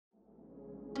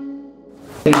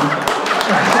எல்லோருக்கும்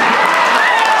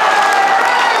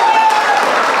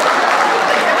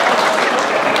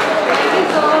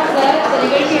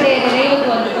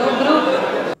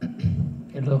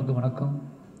வணக்கம்.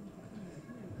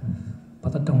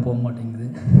 பதட்டம் போக மாட்டேங்குது,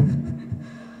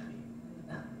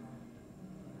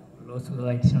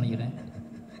 ஆயிடுச்சுன்னு நினைக்கிறேன்.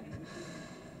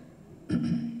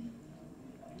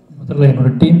 முதல்ல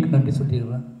என்னோடய டீமுக்கு நன்றி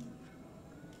சொல்லிடுவேன்.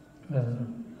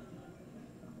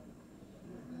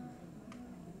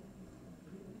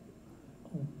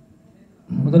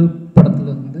 முதல்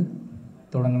படத்துலேருந்து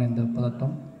தொடங்கின இந்த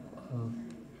பதட்டம்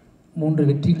 3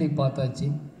 வெற்றிகளை பார்த்தாச்சு,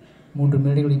 3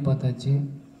 மேடைகளை பார்த்தாச்சு.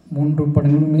 3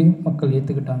 படங்களுமே மக்கள்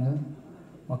ஏற்றுக்கிட்டாங்க,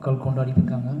 மக்கள்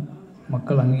கொண்டாடிட்டுருக்காங்க,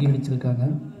 மக்கள் அங்கீகரிச்சிருக்காங்க.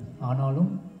 ஆனாலும்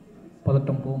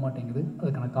பதட்டம் போக மாட்டேங்குது.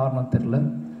 அதுக்கான காரணம் தெரில.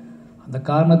 அந்த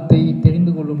காரணத்தை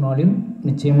தெரிந்து கொள்ளும் நாளில்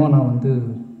நிச்சயமாக நான் வந்து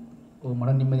ஒரு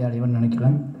மன நிம்மதி அடைவேன்னு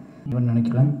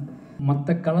நினைக்கிறேன். மற்ற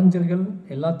கலைஞர்கள்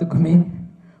எல்லாத்துக்குமே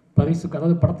பரிசு,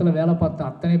 அதாவது படத்தில் வேலை பார்த்த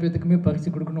அத்தனை பேர்த்துக்குமே பரிசு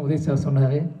கொடுக்கணும்னு உதவி சார்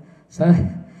சொன்னார். சார்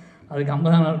அதுக்கு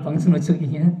 50ஆம் நாள் ஃபங்க்ஷன்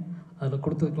வச்சுருக்கீங்க, அதில்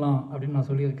கொடுத்துருக்கலாம் அப்படின்னு நான்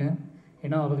சொல்லியிருக்கேன்.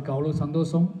 ஏன்னா அவருக்கு அவ்வளோ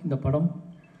சந்தோஷம் இந்த படம்.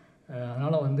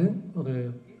 அதனால் வந்து ஒரு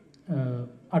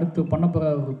அடுத்து பண்ண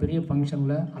போகிற ஒரு பெரிய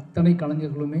ஃபங்க்ஷனில் அத்தனை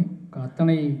கலைஞர்களுமே,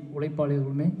 அத்தனை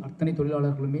உழைப்பாளர்களுமே, அத்தனை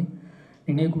தொழிலாளர்களுமே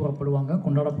நினைவு கூறப்படுவாங்க,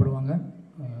 கொண்டாடப்படுவாங்க.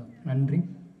 நன்றி.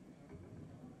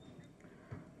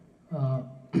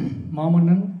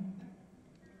 மாமன்னன்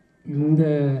இந்த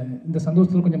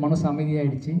சந்தோஷத்தில் கொஞ்சம் மனசு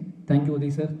அமைதியாகிடுச்சு. Thank you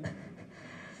Uday sir.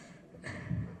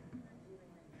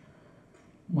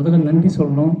 முதல்ல நன்றி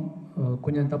சொல்லணும்.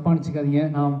 கொஞ்சம் தப்பாக நினச்சிக்காதீங்க.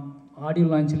 நான் ஆடியோ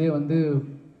லான்ச்சிலே வந்து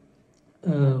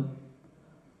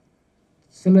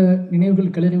சில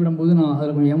நினைவுகள் கிளறி விடும்போது நான்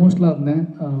அதில் கொஞ்சம் எமோஷ்னலாக இருந்தேன்.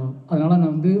 அதனால்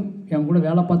நான் வந்து என் கூட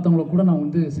வேலை பார்த்தவங்கள கூட நான்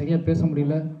வந்து சரியாக பேச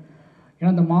முடியல.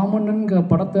 ஏன்னா அந்த மாமன்னன்கிற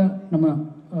படத்தை நம்ம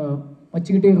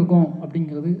வச்சுக்கிட்டே இருக்கோம்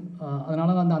அப்படிங்கிறது,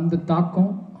 அதனால் அந்த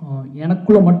தாக்கம்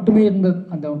எனக்குள்ளே மட்டுமே இருந்த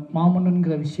அந்த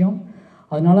மாமன்னன்கிற விஷயம்.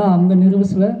 அதனால் அந்த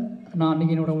நிறுவனத்தில் நான்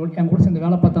அன்றைக்கி என் கூட சேர்ந்து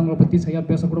வேலை பார்த்தவங்கள பற்றி சரியாக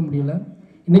பேசக்கூட முடியல.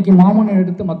 இன்றைக்கி மாமன்னன்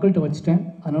எடுத்து மக்கள்கிட்ட வச்சுட்டேன்.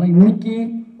 அதனால் இன்றைக்கி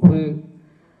ஒரு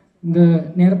இந்த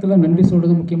நேரத்தில் நன்றி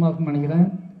சொல்கிறது முக்கியமாக இருக்குன்னு நினைக்கிறேன்.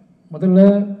 முதல்ல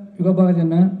யுகபாரதி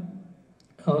அண்ணன்,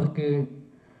 அவருக்கு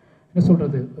என்ன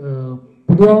சொல்கிறது,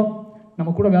 பொதுவாக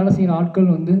நம்ம கூட வேலை செய்கிற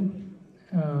ஆட்கள் வந்து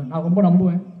நான் ரொம்ப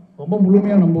நம்புவேன், ரொம்ப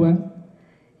முழுமையாக நம்புவேன்.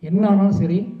 என்ன ஆனாலும்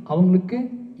சரி அவங்களுக்கு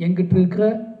என்கிட்ட இருக்கிற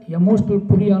எமோஷ்னல்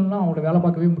புரியாதுன்னா அவங்களோட வேலை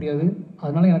பார்க்கவே முடியாது.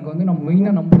 அதனால் எனக்கு வந்து நான்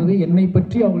மெயினாக நம்புறது என்னை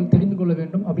பற்றி அவங்களுக்கு தெரிந்து கொள்ள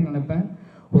வேண்டும் அப்படின்னு நினைப்பேன்.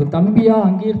 ஒரு தம்பியாக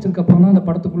அங்கீகரிச்சதுக்கப்புறம் தான் அந்த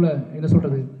படத்துக்குள்ளே என்ன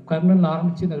சொல்கிறது, கர்ணனில்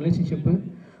ஆரம்பித்து இந்த ரிலேஷன்ஷிப்பு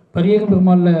பரியேக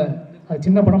பெருமாளில் அது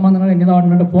சின்ன படமாக இருந்தனால என்னால்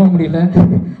அவன்கிட்ட போக முடியல.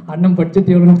 அண்ணன்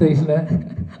பட்ஜெட் எவ்வளோன்னு தெரியல.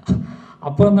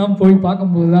 அப்புறம் தான் போய்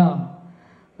பார்க்கும்போது தான்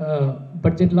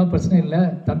பட்ஜெட்லாம் பிரச்சனை இல்லை,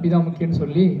 தம்பி தான் முக்கியம்னு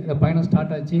சொல்லி இந்த பயணம்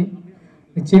ஸ்டார்ட் ஆச்சு.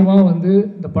 நிச்சயமாக வந்து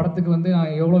இந்த படத்துக்கு வந்து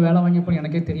நான் எவ்வளோ வேலை வாங்கிப்பேன்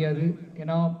எனக்கே தெரியாது.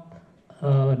 ஏன்னா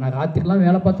நான் ராத்திரிலாம்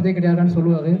வேலை பார்த்ததே கிடையாதுன்னு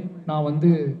சொல்லுவார். நான் வந்து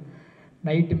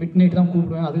நைட்டு மிட் நைட்டு தான்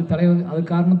கூப்பிடுவேன். அதுக்கு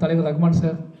காரணம் தலைவர் ரஹ்மான்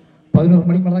சார். 11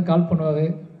 மணிக்கு மேலே தான் கால் பண்ணுவார்.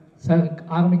 சார்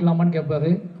ஆரம்பிக்கலாமான்னு கேட்பார்.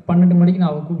 12 மணிக்கு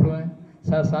நான் அவரை கூப்பிடுவேன்.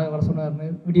 சார் வர சொன்னார்னு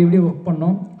விடிய ஒர்க்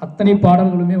பண்ணோம். அத்தனை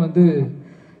பாடல்களுமே வந்து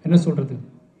என்ன சொல்கிறது,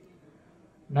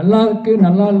 நல்லா இருக்குது,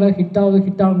 நல்லா இல்லை,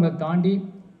 ஹிட்டாகுங்களை தாண்டி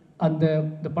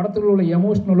இந்த படத்தில் உள்ள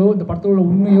எமோஷ்னலோ இந்த படத்தில் உள்ள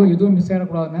உண்மையோ எதுவும் மிஸ்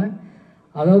ஆகிடக்கூடாதுங்க.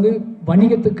 அதாவது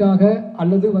வணிகத்துக்காக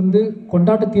அல்லது வந்து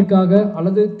கொண்டாட்டத்திற்காக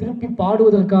அல்லது திருப்பி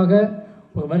பாடுவதற்காக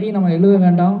ஒரு வரியை நம்ம எழுத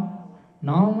வேண்டாம்.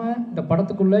 நாம் இந்த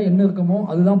படத்துக்குள்ளே என்ன இருக்கமோ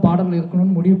அதுதான் பாடலில்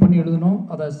இருக்கணும்னு முடிவு பண்ணி எழுதணும்.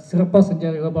 அதை சிறப்பாக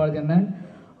செஞ்சார் யுகபாரதி அண்ணன்,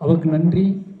 அவருக்கு நன்றி.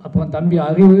 அப்புறம் தம்பி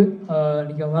அறிவு,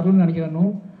 நீங்கள் வரலன்னு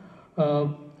நினைக்கிறேன்னும்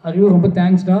அறிவு ரொம்ப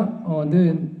தேங்க்ஸ்டா. வந்து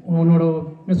உன்னோட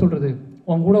என்ன சொல்கிறது,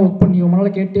 உன் கூட ஒர்க் பண்ணி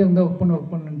உங்களால் கேட்டே இருந்தால்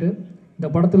ஒர்க் பண்ணுன்ட்டு இந்த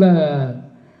படத்தில்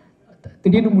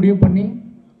திடீர்னு முடிவு பண்ணி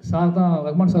சார் தான்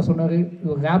ரஹ்மான் சார் சொன்னார்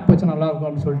ஒரு ரேப் வச்சா நல்லாயிருக்கும்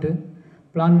அப்படின்னு சொல்லிட்டு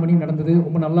பிளான் பண்ணி நடந்தது.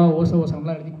 ரொம்ப நல்லா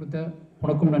ஓசனெலாம் எழுதி கொடுத்த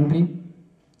உனக்கும் நன்றி.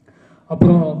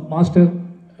 அப்புறம் மாஸ்டர்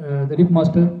திலீப்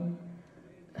மாஸ்டர்,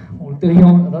 உங்களுக்கு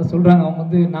தெரியும், அதாவது சொல்கிறாங்க அவங்க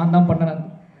வந்து நான் தான் பண்ணேன்.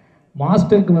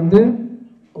 மாஸ்டருக்கு வந்து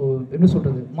என்ன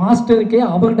சொல்கிறது, மாஸ்டருக்கே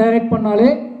அவர் டைரக்ட் பண்ணாலே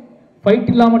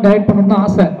ஃபைட் இல்லாமல் டைரக்ட் பண்ணணும்னு தான்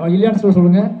ஆசை. அவர் இல்லையான்னு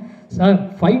சொல்லுங்கள் சார்,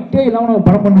 ஃபைட்டே இல்லாமல் நம்ம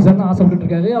படம் பண்ணணும் சார்னு ஆசைப்பட்டு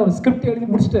இருக்காரு. அவர் ஸ்கிரிப்ட் எழுதி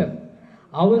முடிச்சிட்டார்.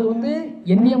 அவர் வந்து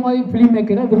என்னைய மாதிரி ஃபிலிம்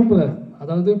மேக்கரை விரும்புகிறார்.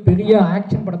 அதாவது பெரிய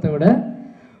ஆக்ஷன் படத்தை விட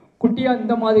குட்டியாக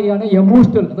இந்த மாதிரியான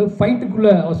எமோஷ்னல், அதாவது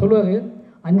ஃபைட்டுக்குள்ளே அவர் சொல்லுவார்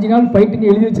 5 நாள் ஃபைட்டுன்னு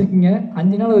எழுதி வச்சுருக்கீங்க,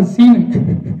 5 நாள் அது சீனு,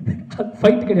 அது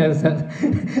ஃபைட்டு கிடையாது சார்,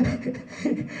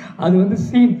 அது வந்து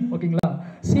சீன். ஓகேங்களா?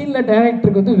 சீனில்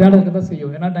டைரக்டருக்கு வந்து வேலை இருக்க தான்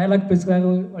செய்யும். ஏன்னா டைலாக்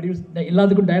பேசுகிறாரு,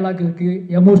 எல்லாத்துக்கும் டைலாக் இருக்குது,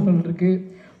 எமோஷ்னல் இருக்குது.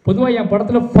 பொதுவாக என்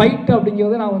படத்தில் ஃபைட்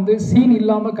அப்படிங்கிறத நான் வந்து சீன்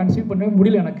இல்லாமல் கன்சீவ் பண்ணவே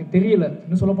முடியல, எனக்கு தெரியல.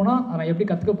 இன்னும் சொல்லப்போனால் நான் எப்படி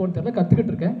கற்றுக்க போகணுன்னு தெரியல,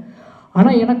 கற்றுக்கிட்டு இருக்கேன்.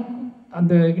 ஆனால் எனக்கு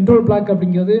அந்த இன்ட்ரோல் பிளாக்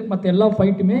அப்படிங்கிறது மற்ற எல்லா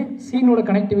ஃபைட்டுமே சீனோட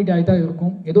கனெக்டிவிட்டி ஆகி தான்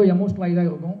இருக்கும், ஏதோ எமோஷனல் ஆகி தான்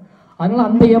இருக்கும். அதனால்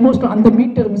அந்த எமோஷனல் அந்த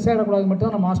மீட்டர் மிஸ் ஆகிடக்கூடாது மட்டும்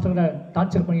தான் நான் மாஸ்டரை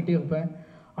டார்ச்சர் பண்ணிகிட்டே இருப்பேன்.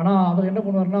 ஆனால் அவர் என்ன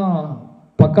பண்ணுவார்னா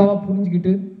பக்காவாக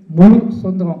புரிஞ்சுக்கிட்டு முழு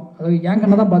சுதந்திரம், அதாவது என்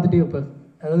கண்ணை தான் பார்த்துட்டே இருப்பார்.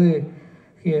 அதாவது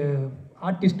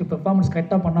ஆர்டிஸ்ட் பெர்ஃபார்மன்ஸ்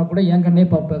கரெக்டாக பண்ணால் கூட என் கண்ணே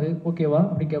பார்ப்பார், ஓகேவா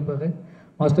அப்படி கேட்பார்.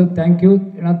 Master thank you.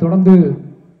 ஏன்னா தொடர்ந்து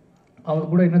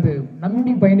அவர் கூட என்னது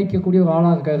நம்பி பயணிக்கக்கூடிய ஒரு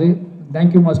ஆளாக இருக்காரு.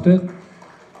 Thank you master.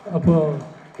 அப்போது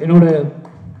என்னோட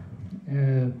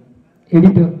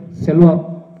editor Selva,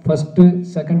 first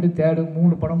second third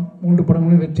 3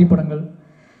 படங்களும் வெற்றி படங்கள்.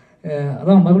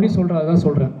 அதான் மறுபடியும் சொல்கிறேன், அதான்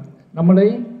சொல்கிறேன், நம்மளை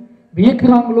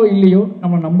வியக்கிறாங்களோ இல்லையோ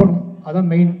நம்ம நம்பணும், அதான்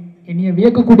மெயின். என்னையை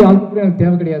வியக்கக்கூடிய ஆட்கள் எனக்கு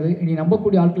தேவை கிடையாது, என்னை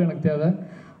நம்பக்கூடிய ஆட்கள் எனக்கு தேவை.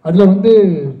 அதில் வந்து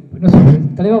என்ன சொல்கிறது,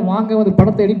 தலைவர் வாங்க வந்து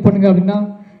படத்தை எடிட் பண்ணுங்க அப்படின்னா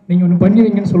நீங்கள் ஒன்று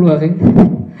பண்ணுவீங்கன்னு சொல்லுவார்.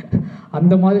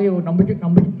 அந்த மாதிரி ஒரு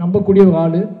நம்பக்கூடிய ஒரு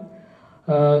ஆள்.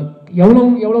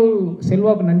 எவ்வளோ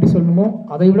செல்வாவுக்கு நன்றி சொல்லணுமோ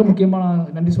அதை விட முக்கியமான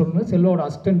நன்றி சொல்லணும் செல்வாவோட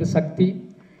அசிஸ்டண்ட் சக்தி.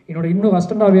 என்னோட இன்னொரு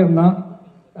அசிஸ்டண்டாகவே இருந்தான்.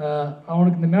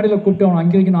 அவனுக்கு இந்த மேடையில் கூப்பிட்டு அவனை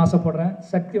அங்கீகரிக்கணும்னு ஆசைப்பட்றேன்.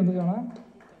 சக்தி வந்துருக்கானா?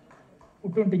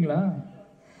 விட்டு வந்துட்டிங்களா?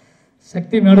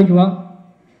 சக்தி மேடைக்கு வா,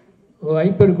 ஒரு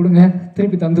ஐபேடு கொடுங்க,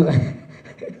 திருப்பி தந்துடுறேன்.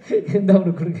 எந்த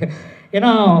அவனுக்கு கொடுங்க.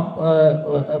 ஏன்னா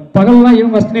பகல்லாம்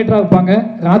இவங்க அஸ்டினேட்டராக இருப்பாங்க,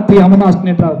 ராத்திரி அவன் தான்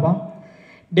அஸ்டினேட்டராக இருப்பான்.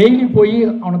 டெய்லி போய்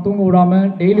அவனை தூங்க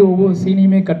விடாமல் டெய்லி ஒவ்வொரு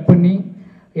சீனையுமே கட் பண்ணி,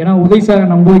 ஏன்னா உதய் சாரை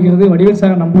நம்ப வைக்கிறது, வடிவேல்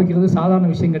சாரை நம்ப வைக்கிறது சாதாரண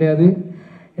விஷயம் கிடையாது.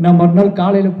 ஏன்னா மறுநாள்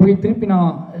காலையில் போய் திருப்பி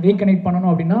நான் ரீகனெக்ட்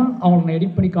பண்ணணும் அப்படின்னா அவங்களுக்கு நான்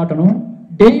எடிட் பண்ணி காட்டணும்.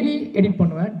 டெய்லி எடிட்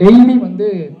பண்ணுவேன், டெய்லி வந்து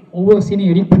ஒவ்வொரு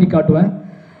சீனையும் எடிட் பண்ணி காட்டுவேன்.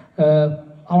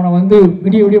 அவனை வந்து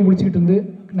விடிய முடிச்சுக்கிட்டு இருந்து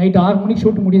நைட்டு 6 மணிக்கு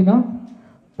ஷூட் முடியுதுன்னா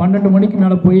 12 மணிக்கு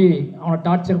மேலே போய் அவனை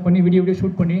டார்ச்சர் பண்ணி விடிய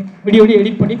ஷூட் பண்ணி விடிய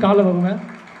எடிட் பண்ணி காலைல வருவேன்.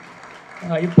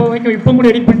 இப்போ கூட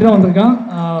எடிட் பண்ணிட்டு தான் வந்திருக்கான்.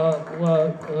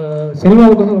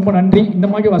 செல்வாவுக்கு வந்து ரொம்ப நன்றி, இந்த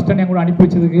மாதிரி அஸ்டன் என் கூட அனுப்பி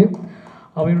வச்சதுக்கு.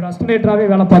 அவனோட அஸ்டனேட்டராகவே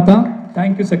வேலை பார்த்தான்.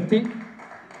 தேங்க்யூ சக்தி.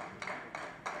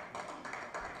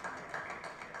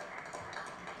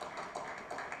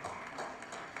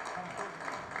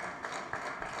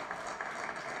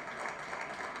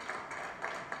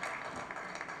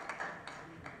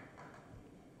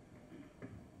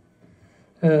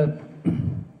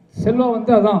 செல்வா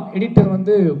வந்து அதான் எடிட்டர்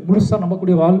வந்து முழுசாக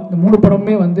நம்பக்கூடிய ஆள். இந்த 3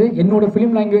 படமுமே வந்து என்னோட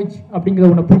ஃபிலிம் லாங்குவேஜ் அப்படிங்கிற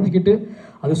ஒன்று புரிஞ்சுக்கிட்டு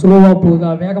அது ஸ்லோவாக போகுதா,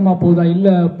 வேகமாக போகுதா,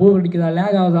 இல்லை போர் அடிக்குதா,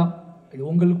 லேக் ஆகுதா, இது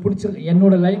உங்களுக்கு பிடிச்சது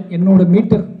என்னோட லைன் என்னோட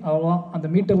மீட்டர் அவ்வளோ அந்த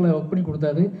மீட்டரில் ஒர்க் பண்ணி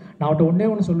கொடுத்தாரு. நான்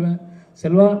அவன்கிட்ட ஒன்று சொல்லுவேன்,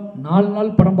 செல்வா 4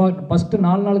 நாள் படம் ஃபஸ்ட்டு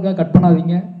 4 நாளுக்காக கட்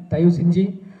பண்ணாதீங்க, தயவு செஞ்சு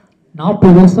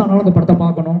 40 வருஷம் ஆனாலும் அந்த படத்தை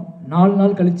பார்க்கணும். 4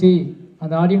 நாள் கழித்து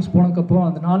அந்த ஆடியன்ஸ் போனதுக்கப்புறம்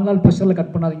அந்த 4 நாள் ப்ரெஷரில்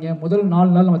கட் பண்ணாதீங்க. முதல்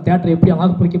 4 நாள் நம்ம தேட்டரை எப்படி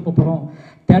ஆர்ப்பரிக்க போகிறோம்,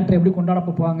 தேட்டரை எப்படி கொண்டாட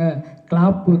போகிறாங்க,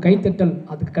 கிளாப்பு கைத்தட்டல்,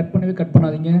 அதுக்கு கட்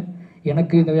பண்ணாதீங்க.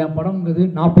 எனக்கு இந்த என் படம்ங்கிறது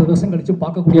 40 வருஷம் கழித்து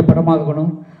பார்க்கக்கூடிய படமாக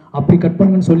இருக்கணும், அப்படி கட்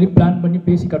பண்ணுங்கன்னு சொல்லி பிளான் பண்ணி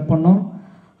பேசி கட் பண்ணோம்.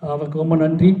 அவருக்கு ரொம்ப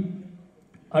நன்றி.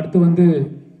 அடுத்து வந்து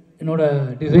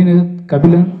என்னோடய டிசைனர்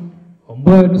கபிலன், ரொம்ப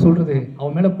என்ன சொல்கிறது,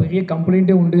 அவன் மேலே பெரிய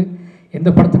கம்ப்ளைண்ட்டே உண்டு, எந்த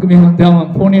படத்துக்குமே வந்து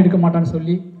அவன் ஃபோனே எடுக்க மாட்டான்னு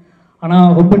சொல்லி.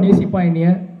 ஆனால் ரொம்ப நேசிப்பான் என்னைய.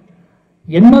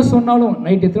 என்ன சொன்னாலும்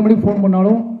நைட் எத்தனை மணிக்கு ஃபோன்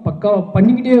பண்ணாலும் பக்கா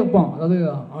பண்ணிக்கிட்டே இருப்பான், அதாவது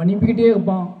அனுப்பிக்கிட்டே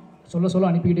இருப்பான், சொல்ல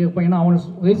அனுப்பிக்கிட்டே இருப்பான். ஏன்னா அவன்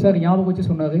உதய் சார் ஞாபகம் வச்சு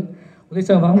சொன்னார். உதய்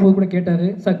சார் வரும்போது கூட கேட்டார்,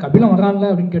 சார் கபிலம் வரான்ல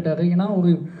அப்படின்னு கேட்டார். ஏன்னா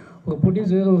ஒரு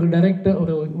ப்ரொடியூசர், ஒரு டைரக்டர்,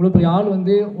 ஒரு இவ்வளோ பெரிய ஆள்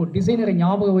வந்து ஒரு டிசைனரை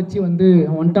ஞாபகம் வச்சு வந்து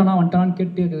வந்துட்டானான்னு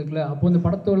கேட்டுட்டே இருக்குதுல்ல, அப்போ இந்த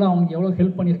படத்தோட அவங்க எவ்வளோ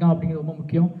ஹெல்ப் பண்ணியிருக்கான் அப்படிங்கிறது ரொம்ப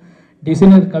முக்கியம்.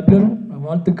 டிசைனர் கபிலன்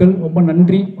வாழ்த்துக்கள், ரொம்ப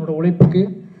நன்றி உன்னோட உழைப்புக்கு.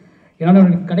 ஏன்னா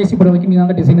கடைசி படம் வரைக்கும் நீ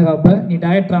தான் டிசைனர் ஆப்ப, நீ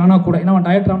டைரக்டர் ஆனால் கூட, ஏன்னா அவன்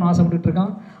டைரக்டர் ஆகணும்னு ஆசைப்பட்டு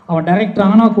இருக்கான், அவன் டைரக்டர்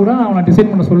ஆனால் கூட நான் அவனை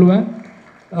டிசைன் பண்ண சொல்லுவேன்.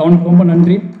 அவனுக்கு ரொம்ப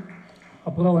நன்றி.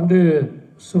 அப்புறம் வந்து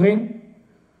சுரேன்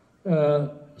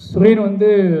வந்து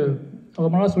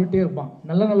ரொம்ப நாளாக சொல்லிட்டே இருப்பான்,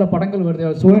 நல்ல படங்கள்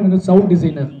வருது. சுரேன் வந்து சவுண்ட்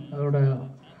டிசைனர்,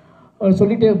 அவர்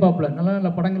சொல்லிகிட்டே இருப்பாப்புல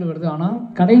நல்ல படங்கள் வருது, ஆனால்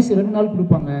கடைசி 2 நாள்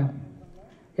கொடுப்பாங்க,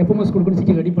 எப்போமஸ் கொடுக்கணும்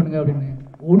சீக்கிரம் ரெடி பண்ணுங்க அப்படின்னு,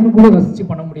 ஒன்று கூட ரசித்து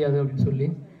பண்ண முடியாது அப்படின்னு சொல்லி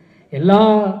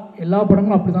எல்லா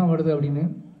படங்களும் அப்படி தான் வருது அப்படின்னு.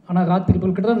 ஆனால் ராத்திரி இப்போ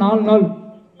கிட்டத்தட்ட 4 நாள்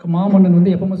மாமன்னன்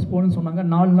வந்து எப்போமஸ் போகணுன்னு சொன்னாங்க.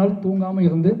 4 நாள் தூங்காமல்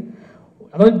இருந்து,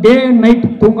 அதாவது டே அண்ட் நைட்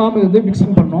தூங்காமல் இருந்து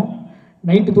மிக்சிங் பண்ணோம்.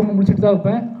 நைட்டு தூங்க முடிச்சுட்டு தான்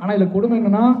இருப்பேன். ஆனால் இதில் கொடுமை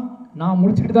என்னென்னா, நான்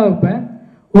முடிச்சுட்டு தான் இருப்பேன்.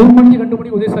 1 மணிக்கு 2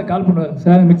 மணிக்கு உதய சார் கால் பண்ணுவார்,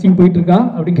 சார் மிக்சிங் போயிட்டுருக்கா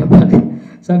அப்படின்னு கேட்பாரு.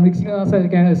 சார் மிக்சிங்காக தான் சார்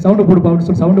இருக்கேன், சவுண்டை போட்டுப்பா அப்படின்னு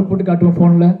சொல்லி சவுண்டை போட்டு காட்டுவேன்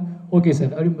ஃபோனில். ஓகே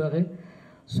சார் அப்படிம்பாரு.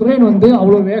 சுரேன் வந்து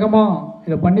அவ்வளோ வேகமாக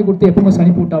இதை பண்ணி கொடுத்து எப்போமஸ்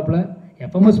அனுப்பி விட்டாப்புல.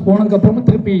 எஃப்எம்எஸ் போனதுக்கப்புறமும்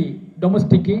திருப்பி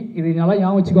டொமஸ்டிக்கு, இது நல்லா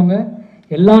ஞாபகம் வச்சுக்கோங்க,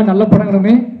 எல்லா நல்ல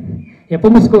படங்களுமே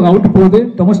எஃப்எம்எஸ்க்கு ஒரு அவுட் போகுது,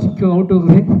 டொமஸ்டிக்கு ஒரு அவுட்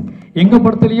வருது. எங்கள்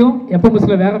படத்துலையும்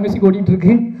எஃப்எம்எஸில் வேறு மியூசிக்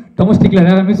ஓடிட்டுருக்கு, டொமஸ்டிக்கில்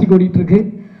வேறு மியூசிக் ஓடிட்டுருக்கு.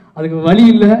 அதுக்கு வழி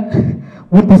இல்லை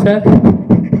மூர்த்தி சார்.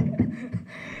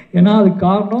 ஏன்னா அதுக்கு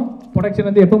காரணம் ப்ரொடக்ஷன்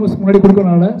வந்து எஃப்எம்எஸ் முன்னாடி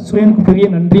கொடுக்கறனால சுரேனுக்கு பெரிய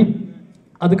நன்றி.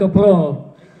 அதுக்கப்புறம்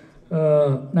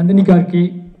நந்தினி கார்கி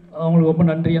அவங்களுக்கு ரொம்ப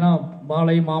நன்றி. ஏன்னா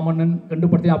பாலை மாமன்னன் 2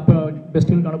 படத்தையும் அப்போ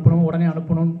பெஸ்டிவலுக்கு அனுப்பணும், உடனே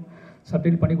அனுப்பணும்,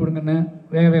 சப்டைல் பண்ணி கொடுங்கன்னு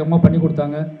வேகமாக பண்ணி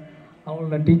கொடுத்தாங்க.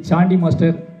 அவங்களுக்கு நன்றி. சாண்டி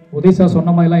மாஸ்டர், உதய் சார்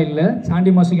சொன்ன மாதிரிலாம் இல்லை,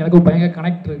 சாண்டி மாஸ்டருக்கு எனக்கு பயங்கர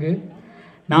கனெக்ட் இருக்குது.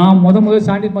 நான் முதல்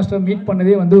சாண்டி மாஸ்டர் மீட்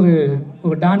பண்ணதே வந்து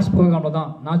ஒரு டான்ஸ் ப்ரோக்ராமில் தான்.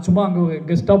 நான் சும்மா அங்கே ஒரு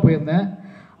கெஸ்ட்டாக போயிருந்தேன்.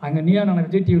 அங்கே நீயா நான்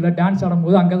விஜய் டிவியில் டான்ஸ்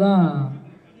ஆடும்போது அங்கே தான்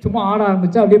சும்மா ஆட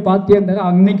ஆரம்பித்தா, அப்படியே பார்த்தே இருந்தாங்க.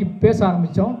 அன்னைக்கு பேச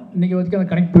ஆரம்பித்தோம். இன்றைக்கி வரைக்கும் அந்த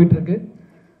கனெக்ட் போயிட்டுருக்கு.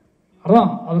 அதான்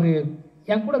அவர்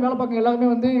என் கூட வேலை பார்க்க எல்லாருமே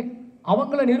வந்து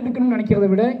அவங்கள நிரூபிக்கணும்னு நினைக்கிறத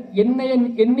விட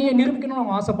என்னையை நிரூபிக்கணும்னு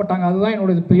அவங்க ஆசைப்பட்டாங்க. அதுதான்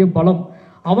என்னோட பெரிய பலம்.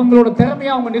 அவங்களோட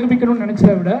திறமையை அவங்க நிரூபிக்கணும்னு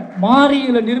நினச்சதை விட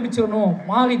மாறியில் நிரூபிச்சிடணும்,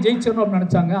 மாறி ஜெயிச்சிடணும் அப்படின்னு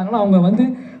நினச்சாங்க. அதனால் அவங்க வந்து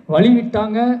வழி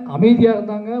விட்டாங்க, அமைதியாக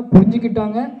இருந்தாங்க,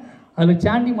 புரிஞ்சுக்கிட்டாங்க. அதில்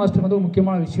சாண்டி மாஸ்டர் வந்து ஒரு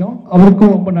முக்கியமான விஷயம்.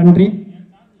 அவருக்கும் ரொம்ப நன்றி.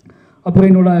 அப்புறம்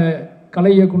என்னோட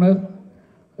கலை இயக்குனர்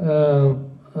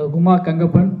குமார்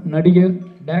கங்கப்பன், நடிகர்,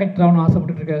 டைரக்டர் ஆகணும்னு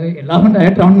ஆசைப்பட்டுருக்காரு. எல்லாரும்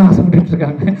டைரக்டர் ஆகணும்னு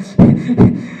ஆசைப்பட்டுருக்காங்க.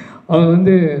 அவர்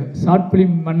வந்து ஷார்ட்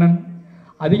ஃபிலிம் மன்னன்.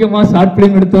 அதிகமாக ஷார்ட்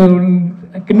ஃபிலிம் எடுத்த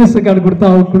கின்னஸ் ரெக்கார்டு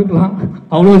கொடுத்தா அவர் கொடுக்கலாம்.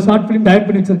 அவ்வளோ ஷார்ட் ஃபிலிம் டைரக்ட்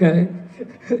பண்ணி வச்சுருக்காரு.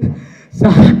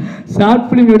 ஷார்ட்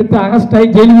ஃபிலிம் எடுத்து அரெஸ்ட் ஆகி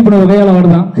ஜெயிலுக்கு போன வகையால் அவர்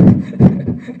தான்.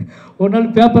 ஒரு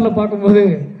நாள் பேப்பரில் பார்க்கும்போது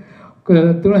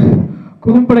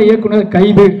குறும்பட இயக்குனர்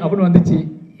கைது அப்படின்னு வந்துச்சு.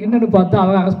 என்னென்னு பார்த்தா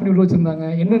அவர் அரெஸ்ட் பண்ணி விட்டு வச்சுருந்தாங்க.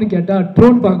 என்னென்னு கேட்டால்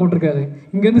ட்ரோன் பார்க்க விட்டுருக்காரு.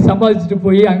 இங்கேருந்து சம்பாதிச்சுட்டு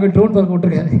போய் அங்கே ட்ரோன் பார்க்க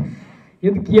விட்டுருக்காரு.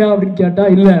 எதுக்கியா அப்படின்னு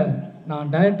கேட்டால், இல்லை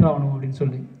நான் டைரக்டர் ஆகணும் அப்படின்னு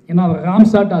சொல்லி. ஏன்னா அவர்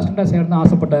ராம்சாட் அசிஸ்டண்டாக செய்யணும் தான்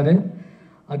ஆசைப்பட்டார்.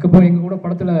 அதுக்கப்புறம் எங்கள் கூட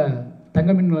படத்தில்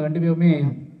தங்கமின் 2 பேருமே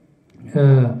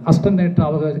அசிஸ்டன்ட் டைரக்டர்,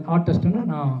 அவர் ஆர்டிஸ்ட்டுன்னு,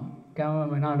 நான்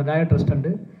டைரக்டர்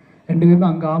அசிஸ்டண்ட்டு. 2 பேருமே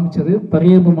அங்கே ஆரம்பித்தது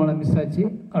பரியபமான மிஸ் ஆச்சு.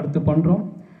 அடுத்து பண்ணுறோம்.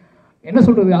 என்ன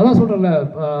சொல்கிறது, அதான் சொல்கிறேன்ல,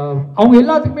 அவங்க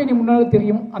எல்லாத்துக்குமே நீ முன்னாடி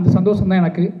தெரியும். அந்த சந்தோஷம் தான்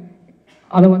எனக்கு.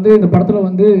 அதை வந்து இந்த படத்தில்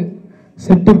வந்து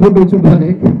செட்டு போட்டு வச்சுருப்பாரு.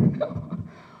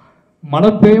 மழை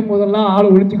பெய்யும் போதெல்லாம்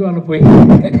ஆள் ஒழிஞ்சிக்குவாங்க. போய்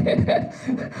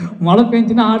மழை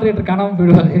பெஞ்சுன்னா ஆர்டரேட்டர் காணாமல்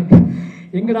போயிடுவார்.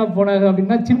 எங்கடா போனார்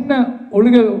அப்படின்னா,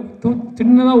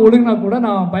 சின்னதாக ஒழுகுனா கூட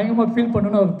நான் பயங்கரமாக ஃபீல்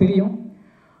பண்ணணுன்னு அவருக்கு தெரியும்.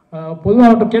 பொதுவாக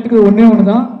அவர்கிட்ட கேட்டுக்கிறது ஒன்று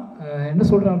தான். என்ன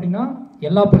சொல்கிறேன் அப்படின்னா,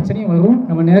 எல்லா பிரச்சனையும் வரும்,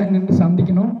 நம்ம நேருக்கு நின்று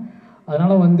சந்திக்கணும்.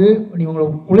 அதனால் வந்து நீங்கள்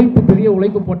உழைப்பு, பெரிய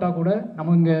உழைப்பு போட்டால் கூட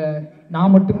நம்ம இங்கே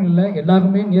நான் மட்டும் இல்லை,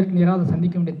 எல்லாருமே நேருக்கு நேராக அதை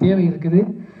சந்திக்க வேண்டிய தேவை இருக்குது.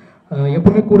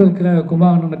 எப்பவுமே கூட இருக்கிற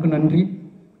குமாரனுக்கு நன்றி.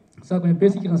 சார் கொஞ்சம்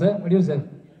பேசிக்கிறேன் சார். வடிவேல் சார்,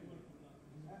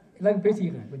 எல்லாருக்கும்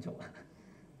பேசிக்கிறேன் கொஞ்சம்.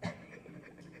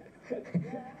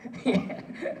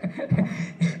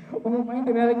 உங்கள்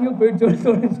மைண்டு வேற எங்கேயும் போயிட்டு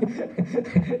தோணுச்சு.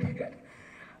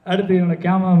 அடுத்து என்னோட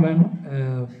கேமராமேன்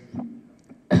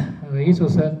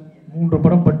ஈஸ்வர் சார். 3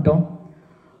 படம் பண்ணிட்டோம்.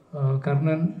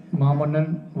 கர்ணன்,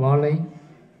 மாமன்னன், வாழை,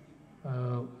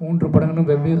 3 படங்களும்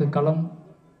வெவ்வேறு களம்.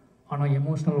 ஆனால்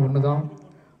எமோஷ்னல் ஒன்று தான்.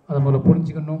 அதை முதல்ல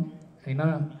புரிஞ்சுக்கணும். ஏன்னா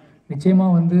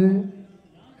நிச்சயமாக வந்து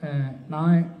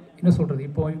நான் என்ன சொல்கிறது,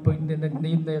 இப்போ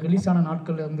இந்த ரிலீஸ் ஆன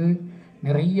நாட்களில் வந்து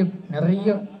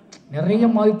நிறைய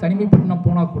மாதிரி தனிமைப்பட்டு நான்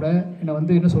போனால் கூட என்னை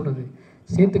வந்து என்ன சொல்கிறது,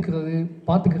 சேர்த்துக்கிறது,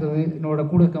 பார்த்துக்கிறது என்னோட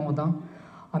கூட இருக்கவங்க தான்.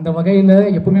 அந்த வகையில்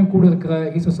எப்பவுமே கூட இருக்கிற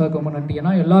ஈஸ்வர் சாருக்கு ரொம்ப நன்றி.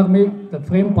 ஏன்னா எல்லாருமே இந்த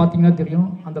ஃப்ரேம் பார்த்தீங்கன்னா தெரியும்.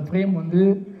 அந்த ஃப்ரேம் வந்து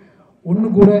ஒன்று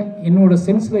கூட என்னோடய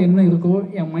சென்ஸில் என்ன இருக்கோ,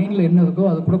 என் மைண்டில் என்ன இருக்கோ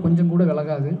அது கூட கொஞ்சம் கூட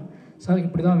விலகாது. சார்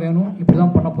இப்படி தான் வேணும், இப்படி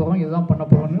தான் பண்ண போகிறோம், இதுதான் பண்ண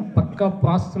போகிறோன்னு பக்கா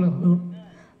ப்ராசஸில்.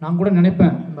 நான் கூட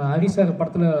நினைப்பேன், இந்த ஹரி சார்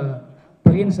படத்தில்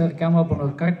பிரியன் சார் கேமரா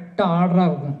பண்ணுறது கரெக்டாக ஆர்டராக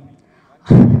இருக்கும்.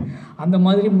 அந்த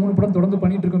மாதிரி 3 படம் தொடர்ந்து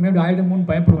பண்ணிகிட்டு இருக்கோமே, அப்படி ஆகிடுமோன்னு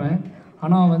பயப்படுவேன்.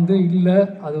 ஆனால் வந்து இல்லை,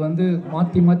 அது வந்து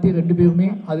மாற்றி 2 பேருமே,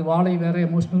 அது வாழை வேறு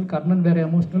எமோஷ்னல், கர்ணன் வேறு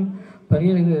எமோஷ்னல்,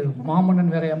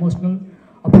 மாமன்னன் வேறு எமோஷ்னல்.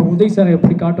 அப்புறம் உதய் சாரை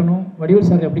எப்படி காட்டணும், வடிவேல்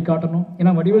சாரை எப்படி காட்டணும்.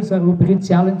 ஏன்னா வடிவேல் சார் ஒரு பெரிய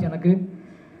சேலஞ்ச் எனக்கு.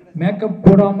 மேக்கப்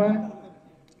போடாமல்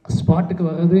ஸ்பாட்டுக்கு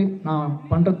வர்றது நான்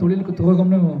பண்ணுற தொழிலுக்கு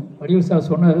துரோகம்னு வடிவேல் சார்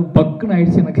சொன்னார். பக்குன்னு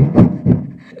ஆயிடுச்சு எனக்கு.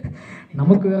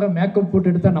 நமக்கு வேறு மேக்கப் போட்டு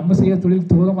எடுத்தால் நம்ம செய்கிற தொழில்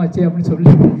துரோகமாச்சே அப்படின்னு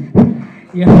சொல்லி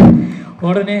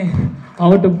உடனே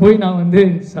அவர்கிட்ட போய் நான் வந்து,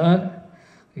 சார்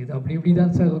இது அப்படி இப்படி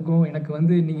தான் சார் இருக்கும், எனக்கு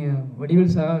வந்து நீங்கள்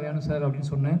வடிவேல் சாராக வேணும் சார்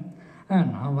அப்படின்னு சொன்னேன்.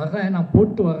 நான் வர்றேன், நான்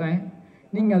போட்டு வர்றேன்,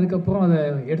 நீங்கள் அதுக்கப்புறம் அதை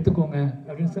எடுத்துக்கோங்க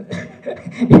அப்படின்னு சார்.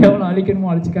 எவ்வளோ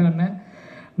அழிக்கணுமோ அழிச்சிக்காங்கன்னு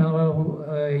நான்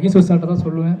ஈஸ்வர் சார்கிட்ட தான்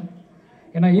சொல்லுவேன்.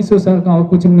 ஏன்னா ஈஸ்வர் சாருக்கும்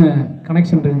அவருக்கும் சின்ன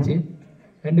கனெக்ஷன் இருந்துச்சு.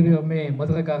 2 பேருமே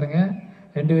மதுரைக்காரங்க,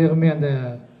 2 பேருமே அந்த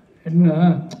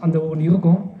ஒன்று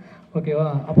இருக்கும். ஓகேவா?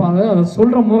 அப்போ அதை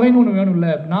சொல்கிற முறைன்னு ஒன்று வேணும்ல.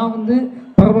 நான் வந்து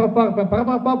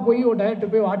பரபரப்பாக போய் ஒரு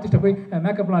டைரக்டர் போய் ஆர்டிஸ்ட்டை போய்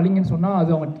மேக்கப்லாம் அழிங்கன்னு சொன்னால்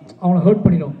அது அவங்கள ஹர்ட்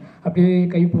பண்ணிடும். அப்படியே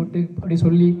கை போட்டு அப்படி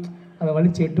சொல்லி அதை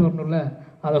வலிச்சு எட்டு வரணும்ல.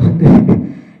 அதை வந்து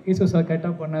ஈஸ்வர் சார்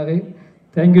கரெக்டாக பண்ணார்.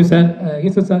 Thank you sir.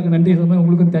 ஈஸ்வர் சாருக்கு நன்றி சொல்லுங்கள்.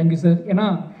 உங்களுக்கும் தேங்க்யூ சார். ஏன்னா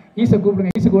ஈஸ்வர்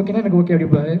கூப்பிடுங்க, ஈஸ்வருக்கு ஓகேனா எனக்கு ஓகே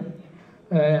அப்படிப்பாரு.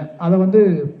 அதை வந்து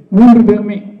 3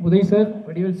 பேருமே, Uday sir,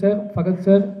 Vadivel sir, Fahadh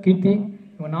sir, கீர்த்தி,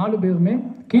 இவங்க 4 பேருமே.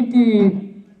 கீர்த்தி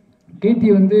கீர்த்தி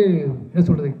வந்து என்ன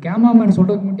சொல்கிறது, கேமராமேன்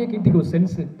சொல்கிறதுக்கு முன்னே கீர்த்திக்கு ஒரு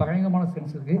சென்ஸு, பயங்கரமான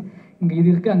சென்ஸ் இருக்குது. இங்கே இது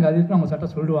இருக்குது, அங்கே அது இருக்குது, அவங்க சட்டை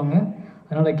சொல்லுவாங்க.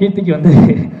 அதனால் கீர்த்திக்கு வந்து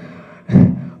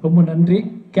ரொம்ப நன்றி,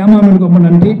 கேமராமேனுக்கு ரொம்ப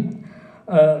நன்றி.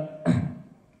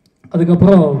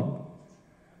 அதுக்கப்புறம்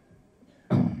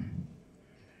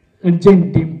ரெட்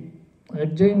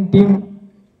ஜெயின் டீம்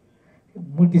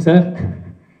மூர்த்தி சார்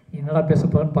என்னடா பேச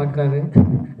போகிறேன்னு பார்க்குறாரு.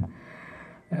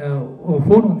 ஒரு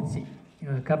ஃபோன் வந்துச்சு,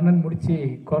 கர்ணன் முடித்து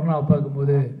கொரோனாவை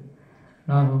பார்க்கும்போது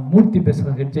நான் மூர்த்தி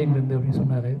பேசுகிறேன் ரெட் ஜெயின்லேருந்து அப்படின்னு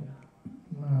சொன்னார்.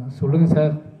 சொல்லுங்கள்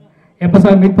சார், எப்போ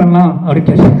சார் மீட் பண்ணலாம் அப்படின்னு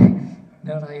கேட்டேன்.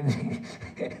 இது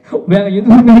வேறு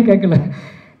எதுவுமே கேட்கல.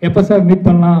 எப்போ சார் மீட்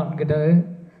பண்ணலாம் அப்படின்னு கேட்டார்.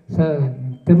 சார்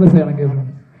தெரியல சார் எனக்கு.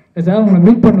 சார் உங்களை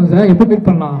மீட் பண்ணணும் சார், எப்போ மீட்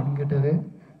பண்ணலாம் அப்படின்னு கேட்டார்.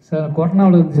 சார்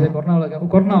கொரோனாவில் இருந்துச்சு,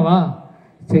 கொரோனாவா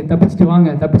சரி தப்பிச்சுட்டு வாங்க,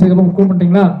 தப்பிச்சதுக்கப்புறம்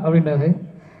கூப்பிட்டீங்களா அப்படின்றாரு.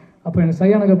 அப்போ எனக்கு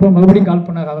சரியானதுக்கப்புறம் மறுபடியும் கால்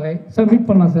பண்ணார் அவரே. சார் மீட்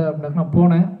பண்ணலாம் சார் அப்படின்னாரு. நான்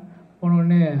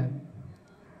போனோடனே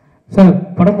சார்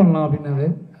படம் பண்ணலாம் அப்படின்னாரு.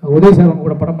 உதய் சார் அவங்க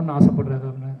கூட படம் பண்ண ஆசைப்படுறாரு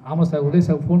அப்படின்னு. ஆமாம் சார், உதய்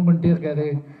சார் ஃபோன் பண்ணிட்டே இருக்காரு,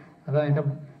 அதான் என்ன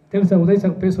தெரியும் சார், உதய்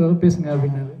சார் பேசுங்க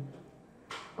அப்படின்னாரு.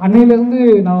 அன்னையிலேருந்து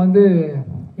நான் வந்து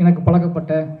எனக்கு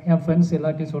பழக்கப்பட்ட என் ஃப்ரெண்ட்ஸ்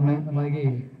எல்லாத்தையும் சொன்னேன், இந்த மாதிரி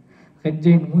ரெட்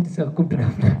ஜெயின் மூர்த்தி சார்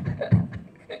கூப்பிட்டுருக்காங்க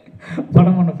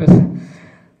படம் பண்ண பேச.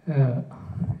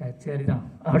 சரிதான்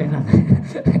அப்படின்னாங்க.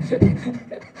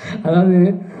 அதாவது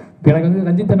எனக்கு வந்து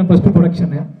ரஞ்சித் அண்ணன் ஃபஸ்ட்டு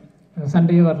ப்ரொடக்ஷனு,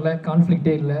 சண்டையே வரல,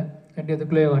 கான்ஃப்ளிக்டே இல்லை, ரெண்டு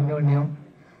இதுக்குள்ளே அந்யோன்யம்.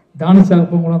 தானு சார்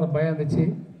போகும்போது அந்த பயம் இருந்துச்சு.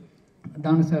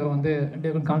 தானு சார் வந்து ரெண்டு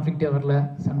பேருக்கும் கான்ஃப்ளிக்டே வரல,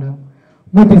 சண்டை.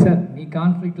 மூர்த்தி சார் நீ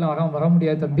கான்ஃப்ளிக்ட்லாம் வர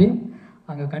முடியாது தம்பி,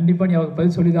 அங்கே கண்டிப்பாக நீ அவருக்கு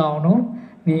பதில் சொல்லி தான் ஆகணும்,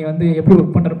 நீ வந்து எப்படி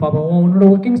ஒர்க் பண்ணுற பார்ப்போம், உன்னோட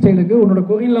ஒர்க்கிங் ஸ்டைலுக்கு உன்னோட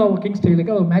கொரில்லா ஒர்க்கிங்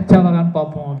ஸ்டைலுக்கு அவர் மேட்ச் ஆகலான்னு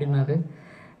பார்ப்போம் அப்படின்னாரு.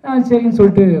 நான் சரின்னு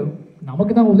சொல்லிட்டு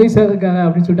நமக்கு தான் உதய் சார் இருக்காரு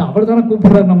அப்படின்னு சொல்லிட்டு அவர் தானே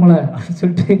கூப்பிட்றாரு நம்மளை அப்படின்னு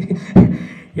சொல்லிட்டு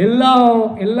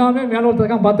எல்லாமே மேலே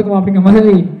ஒருத்தருக்கான் பார்த்துக்குவோம் அப்படிங்கிற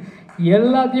மாதிரி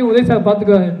எல்லாத்தையும் உதய் சார்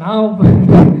பார்த்துக்குவாரு. நான்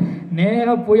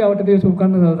நேராக போய் அவர்கிட்ட போய்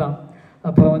உட்கார்ந்தது தான்.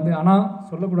 அப்போ வந்து ஆனால்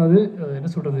சொல்லக்கூடாது, என்ன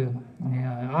சொல்கிறது,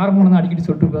 ஆரம்பம் தான் அடிக்கடி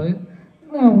சொல்லிட்டுருப்பாரு,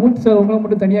 மூர்த்தி சார் உங்களை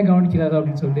மட்டும் தனியாக கவனிக்கிறாரு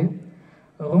அப்படின்னு சொல்லி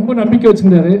ரொம்ப நம்பிக்கை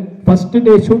வச்சுருந்தாரு. ஃபஸ்ட்டு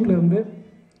டே ஷூட்டில் இருந்து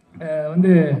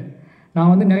வந்து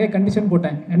நான் வந்து நிறைய கண்டிஷன்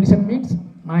போட்டேன். கண்டிஷன் மீன்ஸ்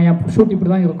நான் என் ஷூட் இப்படி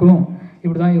தான் இருக்கும்,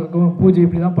 பூஜை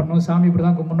இப்படி தான் பண்ணணும், சாமி இப்படி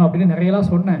தான் கும்பிடணும் அப்படின்னு நிறையலாம்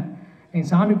சொன்னேன். நீங்கள்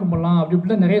சாமி கும்பிடலாம் அப்படி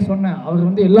இப்படிலாம் நிறைய சொன்னேன். அவர்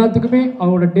வந்து எல்லாத்துக்குமே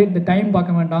அவரோட டேட் டைம்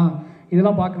பார்க்க வேண்டாம்,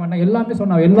 இதெல்லாம் பார்க்க வேண்டாம், எல்லாமே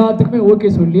சொன்னார். எல்லாத்துக்குமே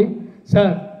ஓகே சொல்லி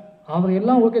சார் அவர்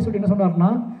எல்லாம் ஓகே சொல்லி என்ன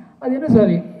சொன்னார்னா, அது என்ன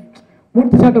சார்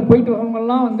மூர்த்தி சார்ட்ட போயிட்டு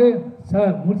வரவங்கெல்லாம் வந்து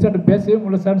சார் மூர்த்தி சார்ட்ட பேசவே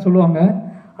முடியல சார்னு சொல்லுவாங்க.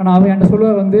 ஆனால் அவர் என்கிட்ட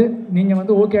சொல்லுவார் வந்து நீங்கள்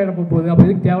வந்து ஓகே ஆகிட போகுது, அப்போ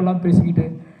எதுக்கு தேவையில்லாமல் பேசிக்கிட்டு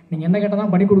நீங்கள் என்ன கேட்டால்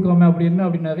தான் பண்ணி கொடுக்குறோமே அப்படின்னு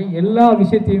அப்படின்னாரு. எல்லா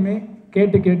விஷயத்தையுமே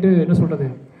கேட்டு என்ன சொல்கிறது,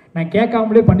 நான்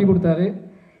கேட்காமலே பண்ணி கொடுத்தாரு.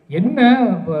 என்ன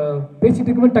பேசிகிட்டு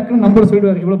இருக்கும்போது டக்குன்னு நம்பர்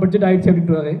சொல்லிடுவார், இவ்வளோ பட்ஜெட் ஆகிடுச்சு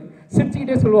அப்படின்ட்டுவார்.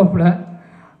 சிரிச்சுக்கிட்டே சொல்லுவாப்புல.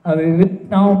 அது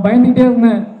நான் பயந்துக்கிட்டே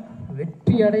இருந்தேன்,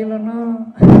 வெற்றி அடையலைன்னா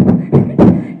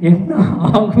என்ன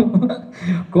ஆகும்,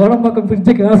 கோடம்பாக்கம்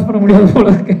பிரிட்ஜை கிராஸ் பண்ண முடியாது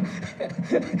போல இருக்கு.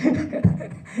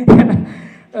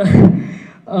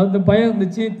 அந்த பயம்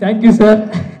இருந்துச்சு. Thank you sir.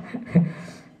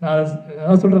 நான்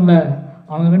அதான் சொல்கிறேன்ல,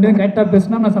 அவங்க ரெண்டு பேரும் கரெக்டாக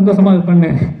பேசினா நான் சந்தோஷமாக இருப்பேன்னு,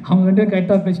 அவங்க ரெண்டு பேரும்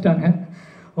கரெக்டாக பேசிட்டாங்க.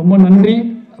 ரொம்ப நன்றி.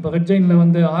 அப்போ ரெட் ஜெயினில்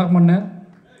வந்து ஆரம்பண்ண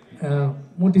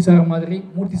மூர்த்தி சார் மாதிரி,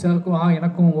 மூர்த்தி சாருக்கும்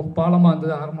எனக்கும் ஒரு பாலமாக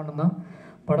இருந்தது ஆரம்பண்ணம் தான்.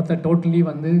 படத்தை டோட்டலி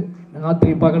வந்து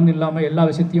ராத்திரி பகல்னு இல்லாமல் எல்லா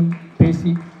விஷயத்தையும்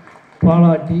பேசி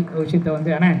பாலாட்டி ஒரு விஷயத்த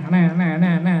வந்து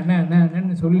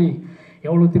அண்ணே சொல்லி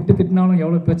எவ்வளோ திட்டினாலும்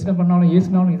எவ்வளோ பிரச்சனை பண்ணாலும்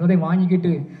ஏசினாலும் இதோட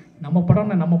வாங்கிக்கிட்டு நம்ம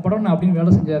படம்னு அப்படின்னு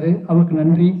வேலை செஞ்சார். அவருக்கு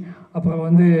நன்றி. அப்புறம்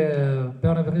வந்து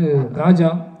வேறு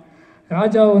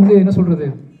ராஜா வந்து என்ன சொல்கிறது,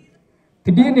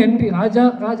 திடீர்னு என்ட்ரி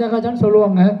ராஜான்னு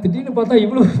சொல்லுவாங்க, திடீர்னு பார்த்தா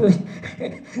இவ்வளோ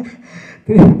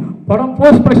படம்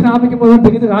போஸ்ட் ப்ரொடக்ஷன் ஆரம்பிக்கும் போது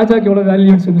தெரியுது ராஜாவுக்கு எவ்வளோ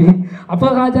வேல்யூன்னு சொல்லி. அப்போ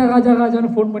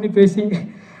ராஜான்னு ஃபோன் பண்ணி பேசி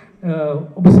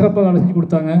ரொம்ப சிறப்பாக வேலை செஞ்சு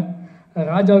கொடுத்தாங்க.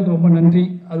 ராஜாவுக்கு ரொம்ப நன்றி.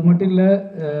 அது மட்டும் இல்லை,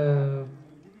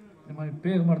 இந்த மாதிரி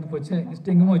பேர் மறந்து போச்சு,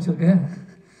 லிஸ்ட் எங்கேயுமே வச்சுருக்கேன்.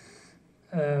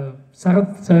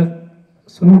 சரத் சார்,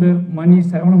 சுந்தர், மணி,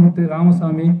 Saravanamuthu,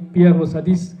 Ramasamy, PRO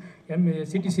Satish,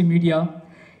 CDC media.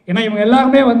 ஏன்னா இவங்க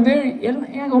எல்லாருமே வந்து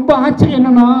எனக்கு ரொம்ப ஆச்சரியம்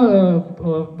என்னென்னா,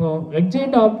 ரெட்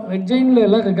ஜெயினில்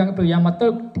எல்லாம் இருக்காங்க. இப்போ என் மற்ற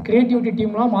கிரியேட்டிவிட்டி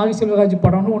டீம்லாம் மாரிசெல்வராஜ்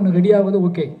படம்னு ஒன்று ரெடி ஆகுது,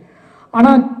 ஓகே.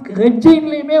 ஆனால் ரெட்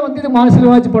ஜெயின்லேயுமே வந்து இது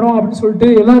மாரிசெல்வராஜ் படம் அப்படின்னு சொல்லிட்டு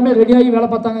எல்லாருமே ரெடியாகி வேலை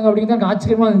பார்த்தாங்க அப்படிங்கிறது எனக்கு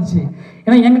ஆச்சரியமாக இருந்துச்சு.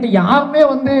 ஏன்னா என்கிட்ட யாருமே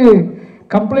வந்து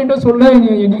கம்ப்ளைண்ட்டோ சொல்ல,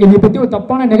 என்னை பற்றி ஒரு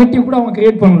தப்பான நெகட்டிவ் கூட அவங்க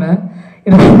கிரியேட் பண்ணல.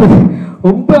 எனக்கு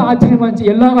ரொம்ப ஆச்சரியமாக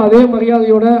இருந்துச்சு. எல்லாரும் அதே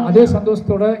மரியாதையோட அதே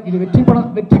சந்தோஷத்தோட இது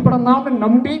வெற்றி படம் தான்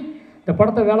நம்பி இந்த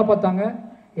படத்தை வேலை பார்த்தாங்க.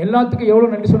 எல்லாத்துக்கும் எவ்வளோ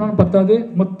நன்றி சொன்னாலும் பத்தாது.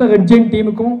 மொத்த ரெட் ஜெயின்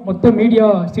டீமுக்கும், மொத்த media,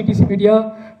 CDC media,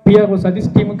 PRO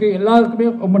Satish டீமுக்கு எல்லாருக்குமே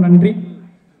ரொம்ப நன்றி.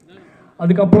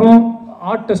 அதுக்கப்புறம்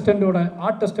ஆர்ட்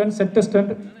அசிஸ்டன்ட் செட்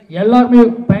அசிஸ்டன்ட் எல்லாருமே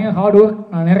பயங்கர ஹார்ட் ஒர்க்.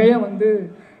 நான் நிறைய வந்து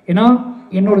ஏன்னா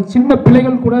என்னோட சின்ன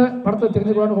பிள்ளைகள் கூட படத்தை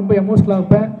தெரிஞ்சுக்கூடாது ரொம்ப எமோஷனலாக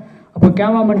இருப்பேன். அப்போ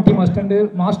கேமராமேன் டீம் அசிஸ்டண்ட்டு,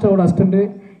 மாஸ்டரோட அசிஸ்டண்ட்டு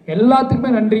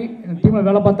எல்லாத்துக்குமே நன்றி. என் டீமில்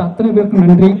வேலை பார்த்த அத்தனை பேருக்கும்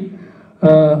நன்றி.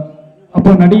 அப்போ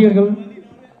நடிகர்கள்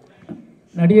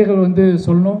வந்து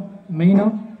சொல்லணும்.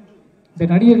 மெயினாக இந்த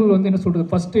நடிகர்கள் வந்து என்ன சொல்கிறது,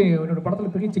 ஃபஸ்ட்டு என்னோடய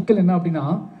படத்தில் பெரிய சிக்கல் என்ன அப்படின்னா,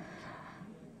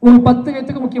 ஒரு 10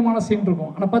 பேத்துக்கு முக்கியமான சீன்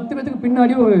இருக்கும். ஆனால் 10 பேத்துக்கு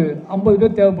பின்னாடி ஒரு 50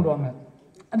 பேர் தேவைப்படுவாங்க.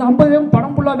 அந்த 50 பேரும்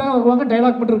படம் ஃபுல்லாக வருவாங்க,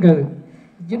 டைலாக் மட்டும் இருக்காது.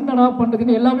 என்னடா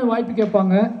பண்ணுறதுன்னு எல்லாமே வாய்ப்பு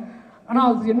கேட்பாங்க. ஆனால்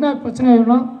அது என்ன பிரச்சனை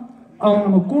ஆகுதுன்னா, அவங்க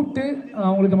நம்ம கூப்பிட்டு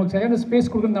அவங்களுக்கு நமக்கு சரியான ஸ்பேஸ்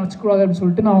கொடுக்குன்னு நினச்சிக்கூடாது அப்படின்னு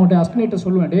சொல்லிட்டு நான் அவங்கள்ட்ட அஸ்டினேட்டை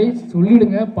சொல்லுவேன், டேய்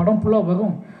சொல்லிவிடுங்க படம் ஃபுல்லாக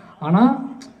வரும், ஆனால்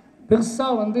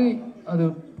பெருசாக வந்து அது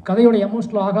கதையோட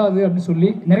எமோஷனல் ஆகாது அப்படின்னு சொல்லி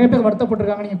நிறைய பேர்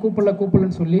வருத்தப்பட்டிருக்காங்க, நீங்கள்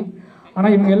கூப்பிடலன்னு சொல்லி.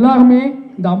 ஆனால் இவங்க எல்லாருமே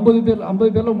இந்த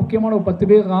 50 பேரில் முக்கியமான ஒரு 10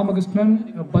 பேர், ராமகிருஷ்ணன்,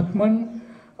 பத்மன்,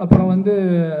 அப்புறம் வந்து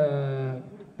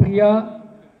பிரியா,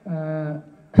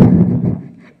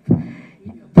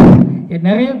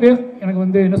 நிறைய பேர் எனக்கு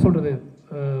வந்து என்ன சொல்கிறது,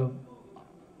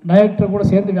 டைரக்டர் கூட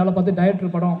சேர்ந்து வேலை பார்த்து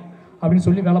டைரக்டர் படம் அப்படின்னு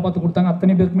சொல்லி வேலை பார்த்து கொடுத்தாங்க.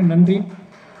 அத்தனை பேருக்குமே நன்றி.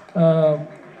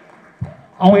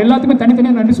 அவங்க எல்லாத்துக்குமே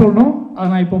தனித்தனியாக நன்றி சொல்லணும். அதை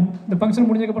நான் இப்போ இந்த ஃபங்க்ஷன்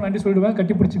முடிஞ்சதுக்கப்புறம் நன்றி சொல்லிடுவேன்,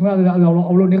 கட்டி பிடிச்சிக்குவேன். அது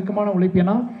அவ்வளோ நெருக்கமான உழைப்பு.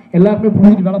 ஏன்னா எல்லாருமே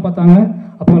புரிஞ்சுட்டு வேலை பார்த்தாங்க.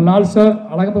 அப்புறம் லால் சார்,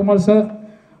 அழகப்பெருமாள் சார்,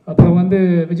 அப்புறம் வந்து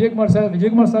விஜயகுமார்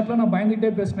சார்லாம் நான்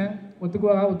பயந்துக்கிட்டே பேசினேன்,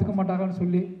 ஒத்துக்க மாட்டாங்கன்னு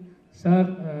சொல்லி. சார்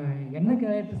என்ன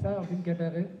கேரக்டர் சார் அப்படின்னு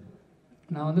கேட்டார்.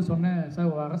 நான் வந்து சொன்னேன்,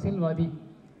 சார் ஒரு அரசியல்வாதி,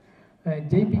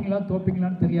 ஜெயிப்பீங்களா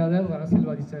தோப்பீங்களான்னு தெரியாத ஒரு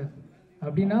அரசியல்வாதி சார்.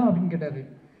 அப்படின்னு கேட்டார்.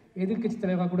 எதிர்கட்சி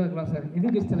தலைவராக கூட இருக்கலாம் சார்.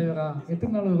 எதிர்கட்சி தலைவரா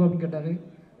எத்தனை நாள் வரும் அப்படின்னு கேட்டார்.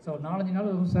 சார் 4-5 நாள்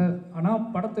வரும் சார், ஆனால்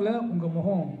படத்தில் உங்கள்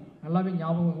முகம் நல்லாவே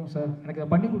ஞாபகம் இருக்கும் சார், எனக்கு அதை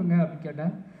பண்ணி கொடுங்க அப்படின்னு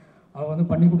கேட்டேன். அவர் வந்து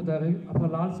பண்ணி கொடுத்தாரு.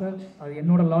 அப்புறம் லால் சார், அது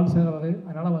என்னோட லால் சார் அவர்,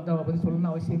 அதனால் வந்து அவரை பற்றி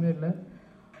சொல்லணும்னு அவசியமே இல்லை.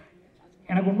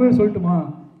 எனக்கு உண்மையை சொல்லட்டுமா,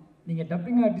 நீங்கள்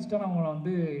டப்பிங் ஆர்டிஸ்ட்டாக நான் அவங்கள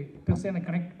வந்து பெருசாக எனக்கு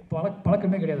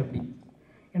பழக்கமே கிடையாது. அப்படி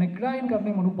எனக்கு கிடாயின்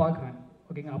கருணை மட்டும் பார்க்குறேன்,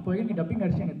 ஓகேங்க. அப்போ வரைக்கும் நீ டப்பிங்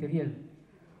ஆர்டிஸ்ட் எனக்கு தெரியாது.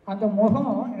 அந்த முகம்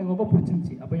எனக்கு ரொம்ப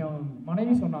பிடிச்சிருந்துச்சி. அப்போ என்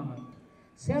மனைவி சொன்னாங்க,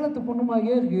 சேலத்து பொண்ணு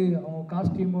மாதிரியே இருக்குது அவங்க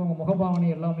காஸ்டியூமு, அவங்க முகபாவனை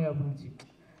எல்லாமே அப்படின்னுச்சு.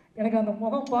 எனக்கு அந்த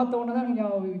முகம் பார்த்த உடனே தான்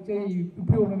நீங்கள் சரி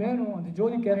இப்படி ஒன்று வேணும். அந்த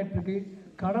ஜோதி கேரக்டருக்கு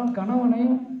கணவனை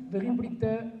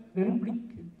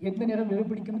எந்த நேரம்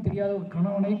வெறுப்பிடிக்கும்னு தெரியாத ஒரு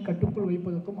கணவனை கட்டுக்குள்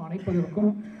வைப்பதற்கும்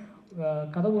அணைப்பதற்கும்,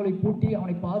 கதவுகளை பூட்டி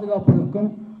அவனை பாதுகாப்பதற்கும்,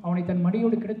 அவனை தன்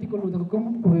மடியோடு கிடத்திக் கொள்வதற்கும்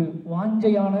ஒரு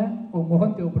வாஞ்சையான ஒரு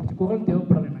முகம் தேவைப்பட்டுச்சு. குரல்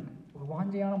தேவைப்படலை, எனக்கு ஒரு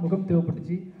வாஞ்சையான முகம்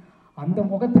தேவைப்பட்டுச்சு. அந்த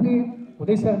முகத்துக்கு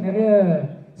உதய் சார் நிறைய,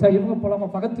 சார் இவங்க போகலாமா,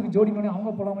 பக்கத்துக்கு ஜோடி பண்ணி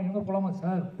அவங்க போகலாமா, இவங்க போகலாமா,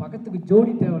 சார் பக்கத்துக்கு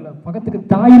ஜோடி தேவையில்லை, பக்கத்துக்கு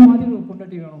தாய் மாதிரி ஒரு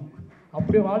பொண்டாட்டி வேணும்,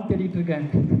 அப்படியே வாழ் தேடிட்டு இருக்கேன்.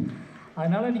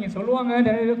 அதனால் நீங்கள் சொல்லுவாங்க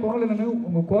நிறைய பேர் குரல் என்னன்னு,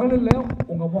 உங்கள் குரலில்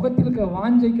உங்கள் முகத்தில் இருக்கிற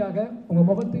வாஞ்சைக்காக, உங்கள்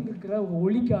முகத்தில் இருக்கிற ஒரு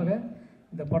ஒளிக்காக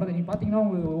இந்த படத்தை நீங்கள் பார்த்தீங்கன்னா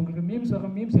உங்களுக்கு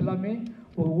மீம்ஸ் எல்லாமே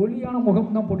ஒரு ஒளியான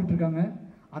முகம் தான் போட்டுட்ருக்காங்க.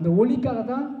 அந்த ஒளிக்காக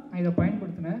தான் நான் இதை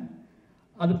பயன்படுத்தினேன்.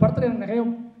 அது படத்தில் எனக்கு நிறைய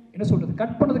என்ன சொல்கிறது,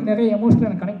 கட் பண்ணுறதுக்கு நிறைய எமோஷனல்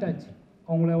எனக்கு கனெக்ட் ஆச்சு.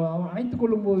 அவங்கள அணைத்து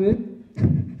கொள்ளும்போது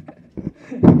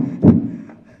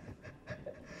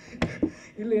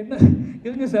இல்லை என்ன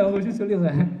இருங்க சார், ஒரு விஷயம்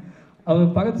சொல்லிடுறேன்.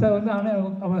 அவர் பகத் சார் வந்து ஆனால்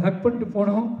அவன் ஹக் பண்ணிட்டு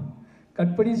போனோம்,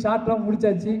 கட் பண்ணி ஷார்ட்லாம்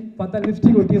முடிச்சாச்சு, பார்த்தா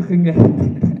லிப்ஸ்டிக் ஒட்டியிருக்குங்க.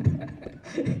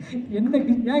 என்ன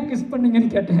ஏன் கிஸ் பண்ணீங்கன்னு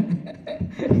கேட்டேன்.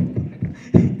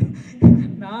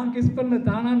 நான் கிஸ் பண்ணல,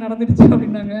 தானாக நடந்துடுச்சு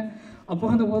அப்படின்னாங்க. அப்போ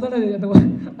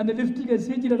அந்த லிப்ஸ்டிக்கை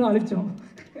சீச்சில தான் அழிச்சோம்.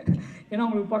 ஏன்னா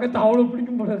அவங்களுக்கு பக்கத்து அவ்வளோ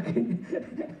பிடிக்கும் போல இருக்கு.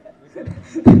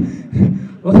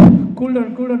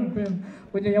 கூல்டவுன்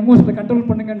கொஞ்சம் எமோஷனலை கண்ட்ரோல்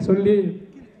பண்ணுங்கன்னு சொல்லி,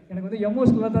 எனக்கு வந்து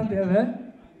எமோஷனலாக தான் தேவை.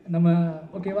 நம்ம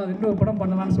ஓகேவா, அது இன்னொரு படம்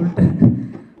பண்ணலான்னு சொல்லிட்டேன்.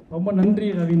 ரொம்ப நன்றி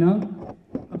ரவீனா.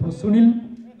 அப்புறம் சுனில்,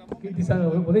 கீர்த்தி சார்,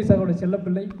 உதய் சாரோட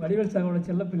செல்லப்பிள்ளை, வடிவேல் சாரோட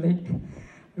செல்லப்பிள்ளை,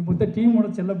 மொத்த டீமோட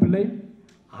செல்லப்பிள்ளை.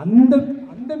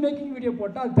 அந்த மேக்கிங் வீடியோ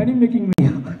போட்டால் அது தனி மேக்கிங்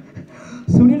வீடியோ.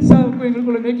 சுனில் சாருக்கும்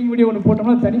எங்களுக்குள்ள மேக்கிங் வீடியோ ஒன்று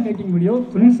போட்டோம்னா தனி மேக்கிங் வீடியோ.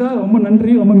 சுனில் சார் ரொம்ப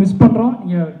நன்றி, ரொம்ப மிஸ் பண்ணுறோம்.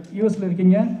 நீங்கள் யூஎஸில்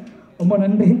இருக்கீங்க, ரொம்ப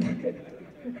நன்றி.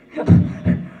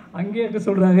 அங்கேயே இருக்க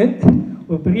சொல்கிறாரு,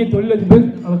 ஒரு பெரிய தொழிலதிபர்,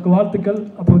 அவருக்கு வாழ்த்துக்கள்.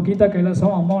 அப்புறம் கீதா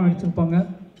கைலாசம் அம்மாவும் நடிச்சிருப்பாங்க.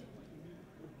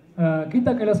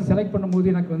 கீதா கைலாசம் செலக்ட் பண்ணும்போது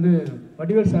எனக்கு வந்து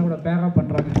வடிவேல் சாரோட பேராக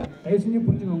பண்ணுறாங்க. தயவு செஞ்சு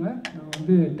புரிஞ்சுக்கோங்க, நான்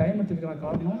வந்து டைம் எடுத்துக்கிற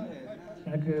காரணம்,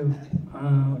 எனக்கு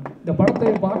இந்த படத்தை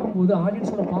பார்க்கும்போது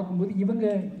ஆடியன்ஸோட பார்க்கும்போது இவங்க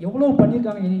எவ்வளோ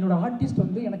பண்ணியிருக்காங்க, என்னோட ஆர்டிஸ்ட்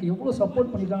வந்து எனக்கு எவ்வளோ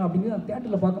சப்போர்ட் பண்ணியிருக்காங்க அப்படிங்கிறது நான்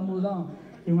தேட்டரில் பார்க்கும்போது தான்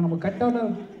இவங்க நம்ம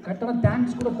கரெக்டான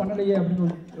தேங்க்ஸ் கூட பண்ணலையே அப்படின்னு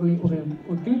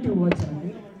ஒரு கில்ட்டி உருவாச்சு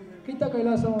எனக்கு. கீதா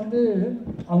கைலாசம் வந்து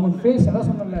அவங்க ஃபேஸ் எல்லாம்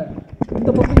சொன்னல, இந்த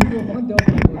பக்கம் இப்படி ஒரு முகம்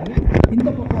தேவைப்படுது, இந்த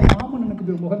பக்கம் மாமன்னனுக்கு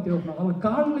ஒரு முகம் தேவைப்படும், அவர்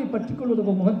கால்களை பற்றி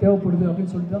கொள்வதுக்கு ஒரு முகம் தேவைப்படுது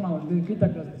அப்படின்னு சொல்லிட்டு தான் நான் வந்து கீதா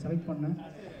கைலாசத்தை செலக்ட் பண்ணேன்.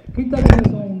 கீதா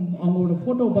கைலாசம் அவங்களோட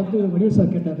ஃபோட்டோவை பார்த்து வடிவேல்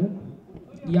சார் கேட்டார்,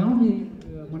 யார்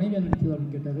மனைவியாக நடிச்சது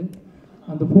அப்படின்னு கேட்டார்.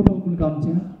 அந்த ஃபோட்டோவுக்குன்னு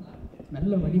காமிச்சேன்.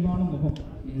 நல்ல வடிவான முகம்,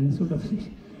 எது சொல்கிறது,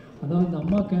 அதாவது அந்த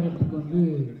அம்மா கேரக்டருக்கு வந்து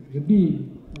எப்படி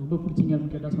ரொம்ப பிடிச்சிங்க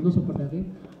அப்படின்னு கேட்டால் சந்தோஷப்பட்டார்.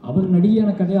 அவர்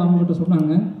நடிகையான கதையை அவங்ககிட்ட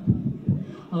சொன்னாங்க,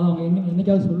 அது அவங்க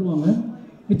என்னைக்காவது சொல்லுவாங்க.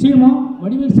 நிச்சயமாக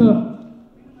வடிவேல் சார்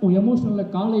ஒரு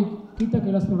எமோஷனலில் காலை கீதா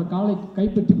கைலாசத்தோட காலை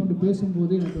கைப்பற்றி கொண்டு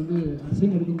பேசும்போது எனக்கு வந்து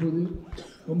சீன் எடுக்கும்போது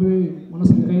ரொம்பவே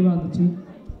மனசு நிறைவாக இருந்துச்சு.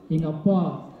 எங்கள் அப்பா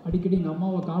அடிக்கடி எங்கள்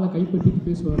அம்மாவை காலை கைப்பற்றிட்டு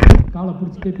பேசுவார், காலை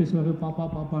பிடிச்சிட்டே பேசுவார், பாப்பா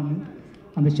பாப்பான்னு.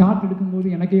 அந்த ஷார்ட் எடுக்கும்போது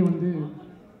எனக்கே வந்து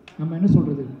நம்ம என்ன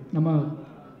சொல்கிறது, நம்ம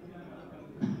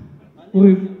ஒரு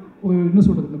ஒரு என்ன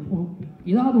சொல்கிறது,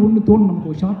 ஏதாவது ஒன்று தோணும்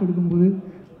நமக்கு. ஒரு ஷார்ட் எடுக்கும்போது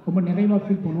ரொம்ப நிறைவாக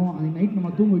ஃபீல் பண்ணுவோம். அது நைட்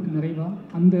நம்ம தூங்க வைக்கும் நிறைவாக.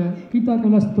 அந்த கீதா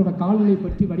கைலாசத்தோட கால்நிலை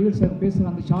பற்றி வடிவேல் சார் பேசுகிற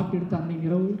அந்த ஷார்ட் எடுத்து அன்றைக்கு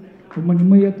இரவு ரொம்ப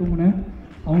நிம்மதியாக தூங்கினேன்.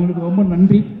 அவங்களுக்கு ரொம்ப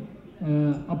நன்றி.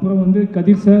 அப்புறம் வந்து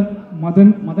கதிர் சார்,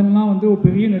 மதன்லாம் வந்து ஒரு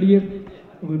பெரிய நடிகர்,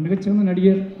 ஒரு மிகச்சிறந்த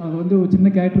நடிகர். அவர் வந்து ஒரு சின்ன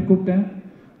கேரக்டர் கூப்பிட்டேன்.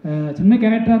 சின்ன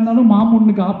கேரக்டராக இருந்தாலும்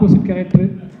மாமன்னனுக்கு ஆப்போசிட் கேரக்டர்,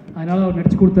 அதனால் அவர்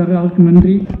நடித்து கொடுத்தாரு, அவருக்கு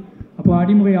நன்றி. அப்போ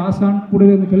அடிமுறை ஆசான்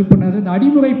கூடவே வந்து ஹெல்ப் பண்ணார். இந்த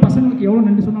அடிமுறை பசங்களுக்கு எவ்வளோ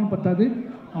நன்றி சொன்னாலும் பத்தாது.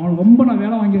 அவங்களுக்கு ரொம்ப நான்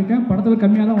வேலை வாங்கியிருக்கேன், படத்தில்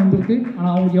கம்மியாக தான் வந்திருக்கு,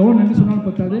 ஆனால் அவங்களுக்கு எவ்வளோ நன்றி சொன்னாலும்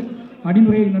பத்தாது.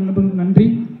 அடிமுறை நண்பர்களுக்கு நன்றி.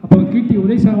 அப்புறம் கீர்த்தி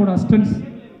உதய் சாரோட அசிஸ்டன்ஸ்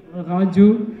ராஜு,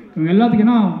 இவங்க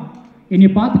எல்லாத்துக்குன்னா என்னை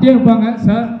பார்த்துட்டே இருப்பாங்க.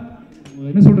 சார்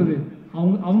என்ன சொல்கிறது,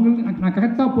 அவங்களுக்கு நான்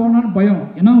கரெக்டாக போனான்னு பயம்.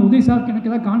 ஏன்னா உதய் சாருக்கு எனக்கு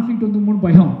ஏதாவது கான்ஃப்ளிக்ட் வந்துமோன்னு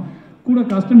பயம், கூட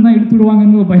கஷ்டம் தான் எடுத்து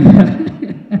விடுவாங்கன்னு பயம்.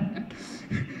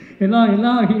 எல்லா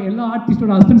எல்லா எல்லா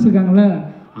ஆர்டிஸ்டோட அசிஸ்டன்ஸ் இருக்காங்களே,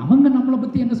 அவங்க நம்மளை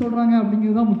பற்றி என்ன சொல்கிறாங்க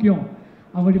அப்படிங்கிறது தான் முக்கியம்.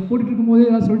 அவங்க போட்டுட்டு இருக்கும்போதே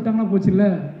ஏதாவது சொல்லிட்டாங்கன்னா போச்சு இல்லை.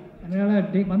 அதனால்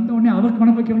வந்தவுடனே அவருக்கு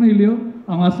வணக்கம் வைக்கணும் இல்லையோ,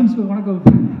 அவங்க அசிஸ்டன்ஸுக்கு வணக்கம்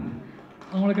வைப்பேன்,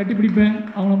 அவங்கள கட்டி பிடிப்பேன்,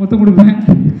 அவங்கள மொத்தம் கொடுப்பேன்.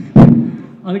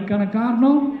 அதுக்கான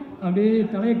காரணம் அப்படியே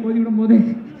தலையை கோதி விடும் போதே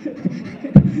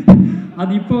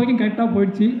அது இப்போ வரைக்கும் கரெக்டாக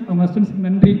போயிடுச்சு. அவங்க அசிஸ்டன்ஸுக்கு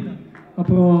நன்றி.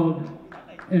 அப்புறம்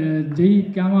ஜெய்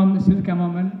சில்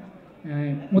கேமராமேன்,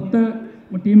 மொத்த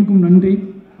டீமுக்கும் நன்றி.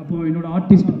 அப்புறம் என்னோடய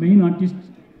ஆர்டிஸ்ட், மெயின் ஆர்டிஸ்ட்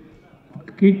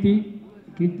கீர்த்தி,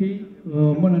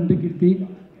 ரொம்ப நன்றி கீர்த்தி.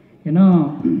 ஏன்னா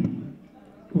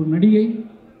ஒரு நடிகை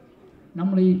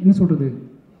நம்மளை என்ன சொல்கிறது,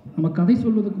 நம்ம கதை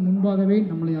சொல்வதற்கு முன்பாகவே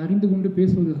நம்மளை அறிந்து கொண்டு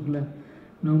பேசுவது இருக்குல்ல.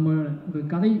 நம்ம ஒரு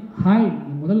கதை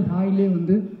முதல் ஹாயிலே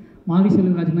வந்து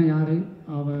செல்வராஜ்னா யார்,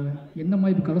 அவள் எந்த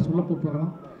மாதிரி கதை சொல்ல போகிறான்,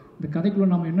 இந்த கதைக்குள்ளே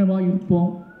நம்ம என்னவா இருப்போம்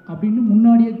அப்படின்னு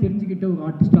முன்னாடியே தெரிஞ்சுக்கிட்ட ஒரு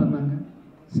ஆர்டிஸ்ட்டாக இருந்தாங்க.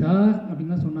 சார்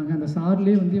அப்படின்னு தான் சொன்னாங்க. அந்த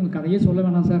சார்லேயே வந்து இவங்க கதையே சொல்ல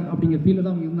வேணாம் சார் அப்படிங்கிற ஃபீலில்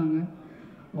தான் அவங்க இருந்தாங்க.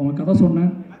 அவங்க கதை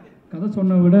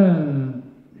சொன்னதை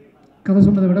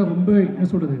விட ரொம்ப என்ன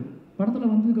சொல்கிறது,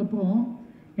 படத்தில் வந்ததுக்கப்புறம்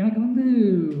எனக்கு வந்து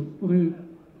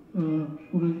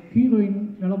ஒரு ஹீரோயின்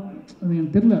வேலை அது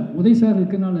எனக்கு தெரில. உதய் சார்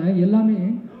இருக்கிறதுனால எல்லாமே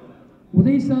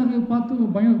உதய் சாரை பார்த்து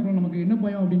ஒரு பயம் இருக்கும். நமக்கு என்ன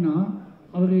பயம் அப்படின்னா,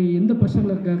 அவர் எந்த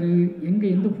ப்ரெஷரில் இருக்கார்,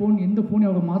 எந்த ஃபோனை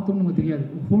அவரை மாற்றணும்னு நமக்கு தெரியாது.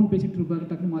 ஃபோன் பேசிகிட்டு இருப்பார்,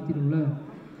 டக்குன்னு மாற்றிடும்ல.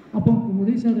 அப்போ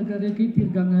உதய் சார் இருக்காரு, கீர்த்தி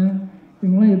இருக்காங்க,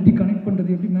 இவங்களாம் எப்படி கனெக்ட் பண்ணுறது,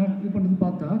 எப்படி இது பண்ணுறது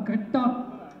பார்த்தா கரெக்டாக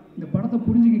இந்த படத்தை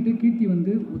புரிஞ்சுக்கிட்டு கீர்த்தி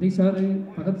வந்து Uday sir,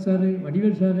 Bhagat sir,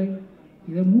 Vadivel sir,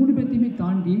 இதை 3 பேர்த்தையுமே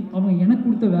தாண்டி அவங்க எனக்கு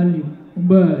கொடுத்த வேல்யூ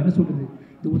ரொம்ப என்ன சொல்கிறது,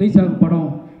 இது உதய் சார் படம்,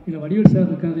 இல்லை வடிவேல் சார்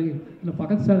இருக்காரு, இல்லை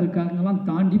பகத் சார் இருக்காருங்கெல்லாம்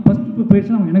தாண்டி ஃபஸ்ட்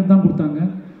ப்ரிப்பரேஷன் அவங்க எனக்கு தான் கொடுத்தாங்க.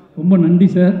 ரொம்ப நன்றி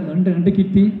சார், ரெண்டு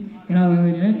கீர்த்தி. ஏன்னா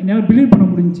என்னால் பிலீவ் பண்ண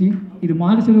முடிஞ்சிச்சு இது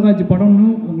செல்வராஜ் படம்னு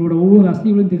உங்களோட ஒவ்வொரு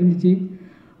அசைவுகளும் தெரிஞ்சிச்சு.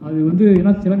 அது வந்து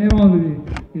ஏன்னா சில நேரம் அது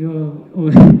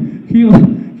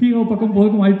ஹீரோ பக்கம்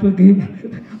போகிறதுக்கும் வாய்ப்பு இருக்குது,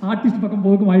 ஆர்டிஸ்ட் பக்கம்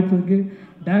போகிறதுக்கும் வாய்ப்பு இருக்குது,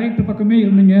 டைரக்டர் பக்கமே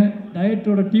இருந்தீங்க,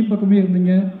 டைரக்டரோட டீம் பக்கமே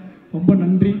இருந்தீங்க. ரொம்ப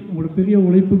நன்றி, உங்களோட பெரிய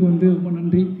உழைப்புக்கு வந்து ரொம்ப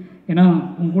நன்றி. ஏன்னா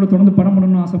உங்க கூட தொடர்ந்து படம்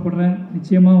பண்ணணும்னு ஆசைப்பட்றேன்.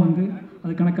 நிச்சயமாக வந்து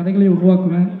அதுக்கான கதைகளை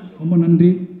உருவாக்குவேன். ரொம்ப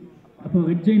நன்றி. அப்போ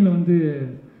ரெட் ஜெயினில் வந்து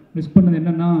மிஸ் பண்ணது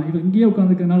என்னென்னா, இவர் இங்கேயே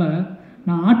உட்காந்துக்கிறதுனால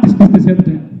நான் ஆர்டிஸ்ட் வந்து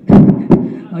சேர்த்துட்டேன்.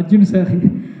 அர்ஜுன் சார்,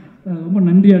 ரொம்ப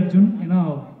நன்றி அர்ஜுன். ஏன்னா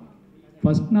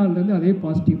ஃபஸ்ட் நாள்லேருந்து அதே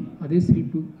பாசிட்டிவ், அதே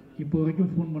சிரிப்பு. இப்போ வரைக்கும்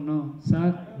ஃபோன் பண்ணால்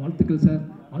சார் வாழ்த்துக்கள் சார்,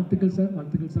 வாழ்த்துக்கள் சார்,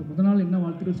 வாழ்த்துக்கள் சார். முதல் நாள் என்ன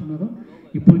வாழ்த்துக்கள் சொன்னாரோ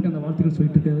இப்போ வரைக்கும் அந்த வாழ்த்துக்கள்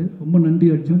சொல்லிட்டு இருக்காரு. ரொம்ப நன்றி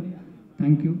அர்ஜுன்,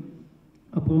 தேங்க்யூ.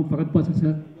 அப்புறம் ஃபகத் பாசில்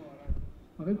சார்,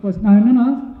 நான் என்னென்னா,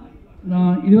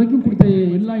 நான் இது வரைக்கும் கொடுத்த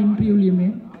எல்லா இன்டர்வியூலேயுமே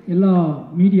எல்லா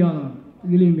மீடியா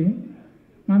இதுலேயுமே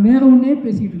நான் வேறு ஒன்றே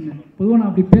பேசிக்கிட்டு இருந்தேன். பொதுவாக நான்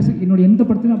அப்படி என்னோட எந்த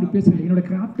படத்துலையும் அப்படி பேசுகிறேன். என்னோடய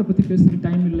கிராஃப்டை பற்றி பேசுகிறதுக்கு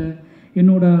டைம் இல்லை,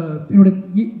 என்னோட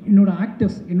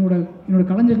ஆக்டர்ஸ், என்னோட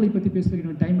கலைஞர்களை பற்றி பேசுகிறதுக்கு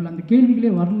என்னோட டைம் இல்லை. அந்த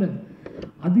கேள்விகளே வரல.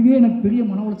 அதுவே எனக்கு பெரிய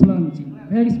மன உளைச்சலாக இருந்துச்சு.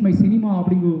 வேர் இஸ் மை சினிமா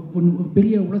அப்படிங்கிற ஒரு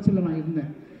பெரிய உளைச்சலில் நான்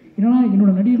இருந்தேன். ஏன்னா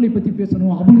என்னோடய நடிகர்களை பற்றி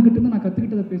பேசணும், அவங்ககிட்ட நான்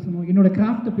கற்றுக்கிட்டதை பேசணும், என்னோடய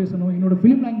கிராஃப்டை பேசணும், என்னோடய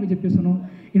ஃபிலிம் லாங்குவேஜை பேசணும்,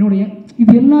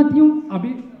 இது எல்லாத்தையும்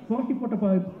அப்படியே புரட்டி போட்ட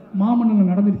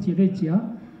மாமன்னன் நடந்துருச்சு எதேச்சியாக.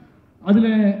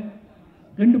 அதில்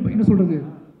என்ன சொல்கிறது,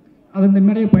 அதை இந்த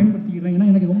மேடையை பயன்படுத்திக்கிறேன். ஏன்னா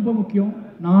எனக்கு ரொம்ப முக்கியம்,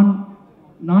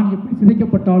 நான் எப்படி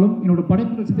சிதைக்கப்பட்டாலும் என்னோடய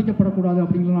படைப்புகள் சிதைக்கப்படக்கூடாது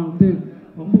அப்படிங்கிற நான் வந்து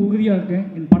ரொம்ப உறுதியாக இருக்கேன்.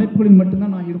 என் படைப்புகளில்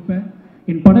மட்டும்தான் நான் இருப்பேன்.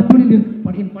 என்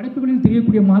படைப்புகளில்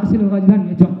தெரியக்கூடிய மாரிசெல்வராஜ் தான்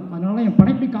நிஜம். அதனால் என்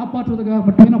படைப்பை காப்பாற்றுவதற்காக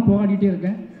மட்டுமே நான் போராடிட்டே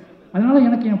இருக்கேன். அதனால்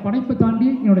எனக்கு என் படைப்பை தாண்டி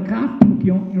என்னோடய கிராஃப்ட்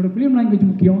முக்கியம், என்னோடய ஃபிலிம் லாங்குவேஜ்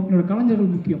முக்கியம், என்னோடய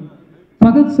கலைஞர்கள் முக்கியம்.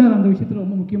 பகத் சார் அந்த விஷயத்தில்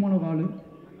ரொம்ப முக்கியமான ஒரு ஆள்.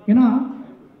 ஏன்னா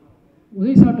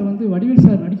உதய் சார்ட்ட வந்து வடிவேல்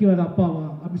சார் நடிக்கிறார் அப்பாவா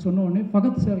அப்படி சொன்ன உடனே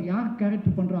பகத் சார் யார்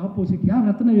கேரக்டர் பண்ணுற ஆப்போசிட், யார்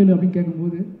ரத்னவேலு அப்படின்னு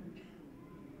கேட்கும்போது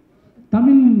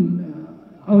தமிழ்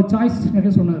அவர் சாய்ஸ்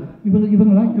நிறைய சொன்னார்.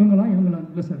 இவங்களா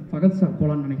இல்லை சார் பகத் சார்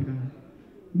போகலான்னு நினைக்கிறாங்க.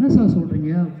 என்ன சார்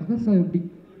சொல்கிறீங்க, பகத் சார் எப்படி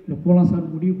இல்லை போகலாம் சார்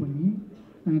முடிவு பண்ணி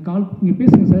நாங்கள் இங்கே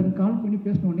பேசுங்க சார் கால் பண்ணி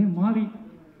பேசினோடனே மாறி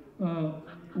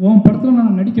உன் படத்தில்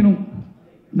நான் நடிக்கணும்,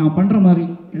 நான் பண்ணுற மாதிரி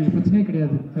எனக்கு பிரச்சனையே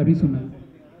கிடையாது அப்படின்னு சொன்னார்.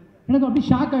 எனக்கு அப்படி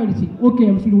ஷாக் ஆகிடுச்சு. ஓகே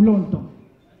அப்படின்னு சொல்லி உள்ளே வந்துட்டோம்.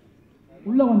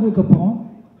 உள்ளே வந்ததுக்கப்புறம்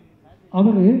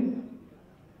அவர்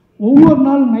ஒவ்வொரு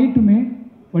நாள் நைட்டுமே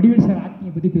வடிவேல் சார்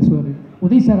ஆக்டிங்கை பற்றி பேசுவார்,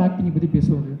 உதய் சார் ஆக்டிங்கை பற்றி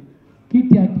பேசுவார்,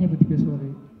 கீர்த்தி ஆக்டிங்கை பற்றி பேசுவார்,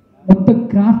 மொத்த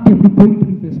கிராஃப்ட் எப்படி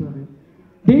போயிட்டுருக்குன்னு பேசுவார்.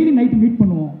 டெய்லி நைட்டு மீட்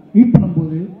பண்ணுவோம். மீட்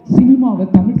பண்ணும்போது சினிமாவை,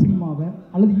 தமிழ் சினிமாவை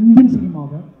அல்லது இந்தியன்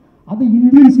சினிமாவை, அது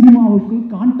இந்தியன் சினிமாவுக்கு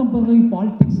கான்டெம்பரரி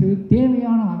பாலிடிக்ஸு,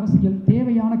 தேவையான அரசியல்,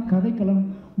 தேவையான கதைக்களம்,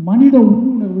 மனித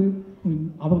உள்ளுணர்வு,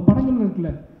 அவர் படங்கள்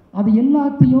இருக்குல்ல, அது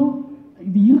எல்லாத்தையும்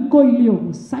இது இருக்கோ இல்லையோ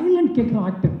சைலண்ட் கேட்குற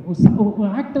ஆக்டர். ஒரு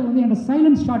ஆக்டர் வந்து எனக்கு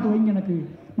சைலண்ட் ஷாட் வைங்க, எனக்கு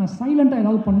நான் சைலண்ட்டாக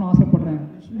ஏதாவது பண்ண ஆசைப்பட்றேன்,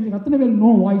 ரத்னவேல் நோ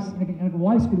வாய்ஸ், எனக்கு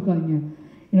வாய்ஸ் கொடுக்காதீங்க,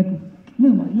 எனக்கு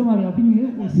இல்லை மாதிரி அப்படின்னு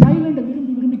ஒரு சைலண்ட்டை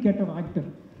விரும்பி கேட்ட ஒரு ஆக்டர்.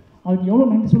 அதுக்கு எவ்வளோ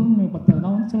நன்றி சொல்லணும்னு பார்த்தேன்.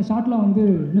 நான் வந்து சில ஷார்ட்டில் வந்து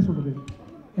என்ன சொல்கிறது,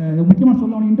 முக்கியமாக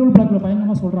சொல்ல இன்டர்வல் பிளாக்கில்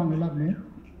பயங்கரமாக சொல்கிறாங்க எல்லாருமே.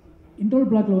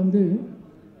 இன்டர்வல் பிளாக்கில் வந்து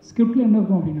ஸ்கிரிப்டில் என்ன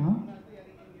இருக்கும் அப்படின்னா,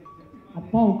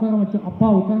 அப்பா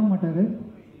உட்கார மாட்டார்,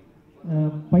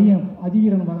 பையன்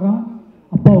அதிவீரன் வர்றான்,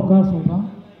 அப்பா உட்கார சொல்கிறான்.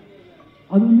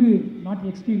 அது வந்து நாட்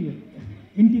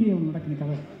இன்டீரியர் நடக்கிற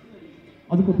கதை.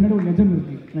 அதுக்கு பின்னாடி ஒரு நிஜம்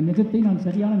இருக்குது. அந்த நிஜத்தை நான்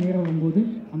சரியான நேரம் வரும்போது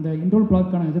அந்த இன்டர்வல்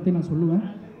பிளாக்கான நிஜத்தை நான் சொல்லுவேன்.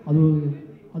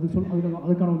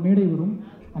 அதுக்கான ஒரு மேடை வரும்,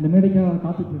 அந்த மேடைக்காக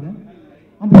காத்துட்ருக்கேன்.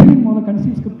 அந்த ஃபிலிம் முதல்ல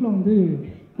கன்சீவ் ஸ்கிரிப்டில் வந்து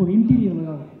ஒரு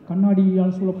இன்டீரியர்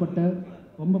கண்ணாடியால் சூழப்பட்ட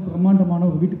ரொம்ப பிரம்மாண்டமான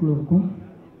ஒரு வீட்டுக்குள்ளே இருக்கும்.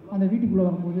 அந்த வீட்டுக்குள்ளே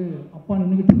வரும்போது அப்பா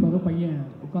நின்றுக்கிட்டு இருப்பாரு,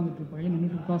 பையன்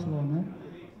நின்றுட்டு உட்கார சொல்லுவாங்க.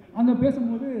 அங்கே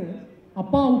பேசும்போது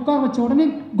அப்பா உட்கார வச்ச உடனே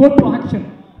go to action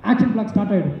block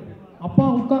start ஆகிடும். அப்பா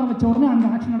உட்கார வச்ச உடனே அங்கே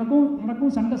ஆக்ஷன்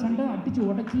நடக்கும், சண்டை அடித்து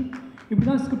உடச்சி இப்படி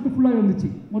தான் ஸ்கிரிப்ட் ஃபுல்லாக இருந்துச்சு.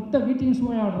 மொத்த வீட்டையும்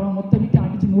சூறையாடுறான், மொத்த வீட்டையும்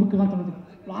அடித்து நொறுக்கலாம், தனது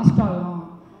லாஸ்ட் ஆகலாம்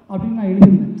அப்படின்னு நான்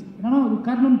எழுதியிருந்தேன். ஏன்னா அது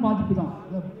கர்ணன் பாதிப்பு தான்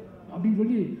அப்படின்னு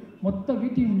சொல்லி மொத்த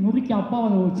வீட்டையும் நொறுக்கி அப்பாவை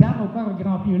ஒரு சேரில் உட்கார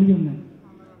வைக்கிறான் அப்படின்னு எழுதியிருந்தேன்.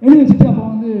 எழுதி வச்சுட்டு அப்போ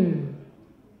வந்து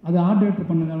அது ஆர்ட் டைரக்டர்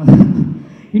பண்ண வேலை,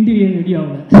 இன்டீரியர் ரெடி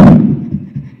ஆகலை,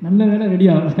 நல்ல வேலை ரெடி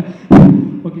ஆகலை.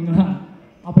 ஓகேங்களா,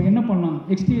 அப்போ என்ன பண்ணலாம்,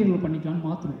 எக்ஸ்டீரியரில் பண்ணிக்கலான்னு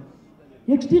மாற்றணும்.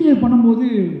 எக்ஸ்டீரியர் பண்ணும்போது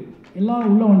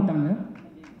எல்லோரும் உள்ளே வந்துட்டாங்க.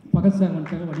 பகத் சார்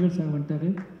வந்துட்டார், வடிவேல் சார் வந்துட்டார்,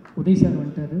 உதய் சார்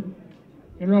வந்துட்டார்,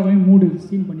 எல்லாருமே மூடு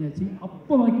சீன் பண்ணியாச்சு.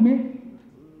 அப்போ வரைக்குமே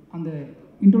அந்த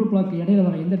இன்டர்வல் பிளாக் இடையில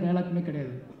வர எந்த டைலாக்குமே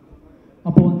கிடையாது.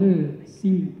 அப்போ வந்து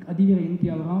சீன் அதிக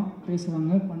என்டிஆர் தான்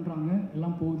பேசுகிறாங்க, பண்ணுறாங்க,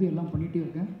 எல்லாம் போகுது, எல்லாம் பண்ணிகிட்டே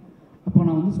இருக்கேன். அப்போ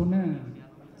நான் வந்து சொன்னேன்,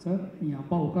 சார் நீங்கள்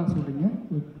அப்பா உட்கார சொல்கிறீங்க,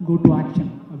 கோ டு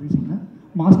ஆக்ஷன் அப்படின்னு சொன்னேன்.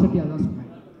 மாஸ்டர்கிட்டே அதான் சொன்னேன்.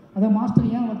 அதான் மாஸ்டர்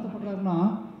ஏன் வருத்தப்படுறாருன்னா,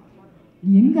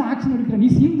 நீ எங்கே ஆக்ஷன் எடுக்கிற, நீ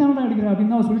சீன் தானடா எடுக்கிற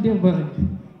அப்படின்னு தான் சொல்லிட்டே இருப்பாரு.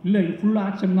 இல்லை இது ஃபுல்லாக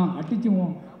ஆக்ஷன் தான்,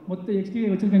 அடிச்சுவோம், மொத்த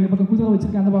எக்ஸ்டீரியர் வச்சுருக்கேன், எங்கள் பக்கம் குதிரை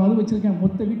வச்சுருக்கேன், அந்த அது வச்சுருக்கேன்,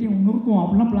 மொத்த வீட்டையும் நொறுக்குவோம்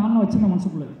அப்படிலாம் பிளான்லாம் வச்சுருந்தேன்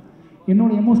மனசுக்குள்ளே.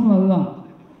 என்னோட எமோஷனல் அதுதான்.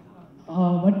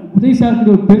 உதய்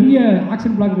சாருக்கு ஒரு பெரிய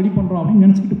ஆக்ஷன் பிளாக் ரெடி பண்ணுறோம் அப்படின்னு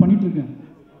நினச்சிக்கிட்டு பண்ணிகிட்ருக்கேன்.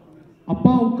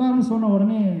 அப்பா உட்கார்னு சொன்ன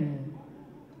உடனே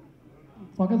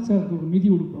பகத் சாருக்கு ஒரு மிதி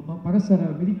பகத் சாரை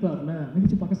மிதிப்பார்ல,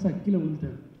 மிதித்து பகத் சார் கீழே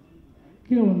விழுந்துட்டார்.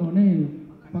 கீழே விழுந்தோடனே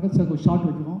பகத் சாருக்கு ஒரு ஷார்ட்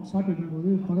வைக்கிறோம். ஷார்ட் வைக்கும்போது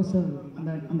பகத் சார்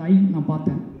அந்த ஐ நான்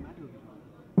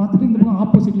பார்த்துட்டு இந்த பக்கம்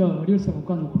ஆப்போசிட்டில் வடிவேல் சார்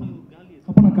உட்காந்துருக்கோம்.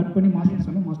 அப்போ நான் கட் பண்ணி மாஸ்டர்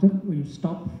சொன்னேன், மாஸ்டர் யூ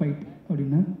ஸ்டாப் ஃபைட்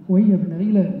அப்படின்னு. ஒய் அப்படி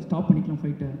நிறைய ஸ்டாப் பண்ணிக்கலாம்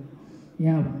ஃபைட்டை,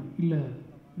 ஏன் அப்படின்னு. இல்லை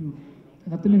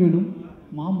ரத்னவேலும்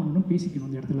மாமன்னும் பேசிக்கணும்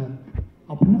அந்த இடத்துல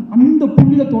அப்படின்னு அந்த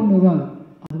புள்ளியில் தோணுது தான்.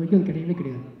 அது வைக்கிறது கிடையவே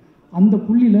கிடையாது. அந்த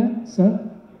புள்ளியில் சார்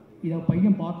இதை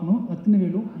பையன் பார்க்கணும்,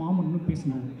 ரத்னவேலும் மாமன்னும்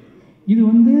பேசணும். இது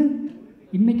வந்து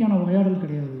இன்றைக்கான உரையாடல்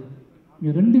கிடையாது.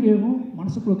 இங்கே ரெண்டு பேரும்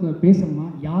மனசுக்குள்ள பேசணும்னா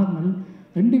யாருனாலும்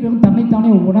ரெண்டு பேரும் தன்னைத்தானே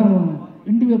உணரணும்,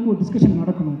 ரெண்டு பேருக்கும் ஒரு டிஸ்கஷன்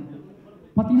நடக்கணும்.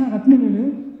 பார்த்தீங்கன்னா ரத்னவேலு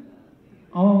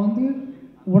அவன் வந்து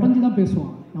உடஞ்சி தான்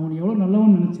பேசுவான். நான் அவனை எவ்வளோ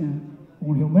நல்லவன்னு நினச்சேன்,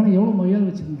 உனக்கு மேலே எவ்வளோ மரியாதை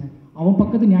வச்சுருந்தேன், அவன்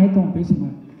பக்கத்து நியாயத்தை அவன்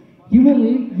பேசுவேன். இவர்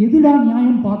எதுடா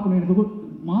நியாயம் பார்க்கணும். எனக்கு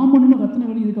மாமன்னு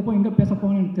ரத்னவேலு இதுக்கப்புறம் எங்கே பேச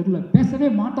போவாங்கன்னு எனக்கு தெரியல, பேசவே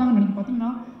மாட்டாங்கன்னு நினைக்க.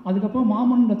 பார்த்தீங்கன்னா அதுக்கப்புறம்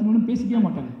மாமன்னு ரத்னவேலும் பேசிக்கவே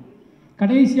மாட்டாங்க.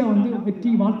 கடைசியாக வந்து வெற்றி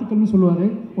வாழ்த்துக்கள்னு சொல்லுவார்,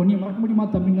 ஒன்றைய மறக்க முடியுமா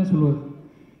தம்பின்னு தான் சொல்லுவார்.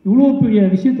 இவ்வளோ பெரிய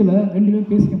விஷயத்தில் ரெண்டு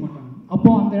பேரும் பேசிக்க மாட்டாங்க.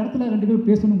 அப்போது அந்த இடத்துல ரெண்டு பேரும்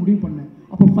பேசணும்னு முடிவு பண்ணேன்.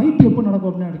 அப்போ ஃபைட் எப்போ நடக்கும்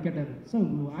அப்படின்னு அவர் கேட்டார். சார்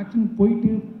ஆக்ஷன்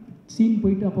போயிட்டு சீன்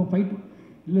போயிட்டு அப்போ ஃபைட்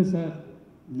இல்லை சார்,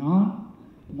 நான்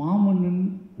மாமன்னன்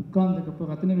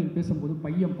உட்கார்ந்ததுக்கப்புறம் ரத்னவேல் பேசும்போது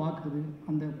பையன் பார்க்குறது,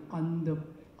 அந்த அந்த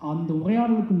அந்த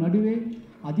உரையாடலுக்கு நடுவே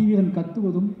அதிவீரன்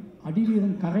கத்துவதும்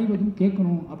அடிவீரன் கரைவதும்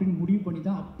கேட்கணும் அப்படின்னு முடிவு பண்ணி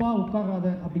தான், அப்பா உட்காராத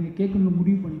அப்படிங்கிற கேட்கணும்னு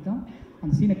முடிவு பண்ணி தான்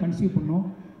அந்த சீனை கன்சீவ் பண்ணோம்.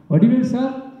 வடிவேல்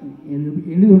சார்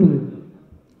எழுதுறது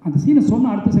அந்த சீனை சொன்ன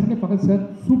அடுத்த செகண்டே பகத் சார்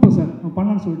சூப்பர் சார் நம்ம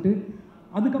பண்ணலான்னு சொல்லிட்டு,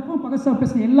 அதுக்கப்புறம் பகத் சார்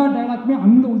பேசின எல்லா டைலாக்குமே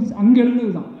அங்கே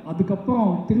எழுதுனது தான்.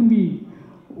 அதுக்கப்புறம் திரும்பி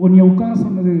உன்னை உட்கார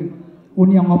சொன்னது,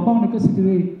 உன்னை அவங்க அப்பாவை நிற்க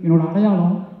செஞ்சது என்னோடய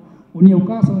அடையாளம், உன்னை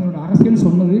உட்கார சொன்னது என்னோடய அரசியல்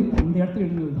சொன்னது அந்த இடத்துல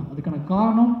எழுதுனது தான். அதுக்கான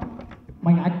காரணம்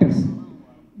மை ஆக்டர்ஸ்.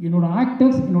 என்னோடய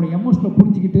ஆக்டர்ஸ் என்னோடய எமோஷனில்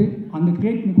புரிஞ்சுக்கிட்டு அந்த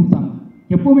கிரியேட் பண்ணி கொடுத்தாங்க.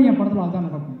 எப்போவுமே என் படத்தில் அதுதான்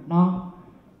நடக்கும். நான்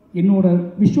என்னோடய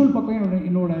விஷுவல் பக்கம்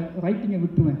என்னோட ரைட்டிங்கை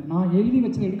விட்டுவேன். நான் எழுதி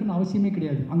வச்சதை எடுக்கணும்னு அவசியமே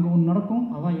கிடையாது. அங்கே ஒன்று நடக்கும்,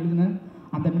 அதான் எழுதினேன்.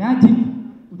 அந்த magic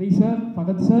Uday sir,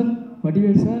 Bhagat sir,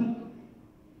 Vadivel sir,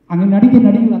 அங்கே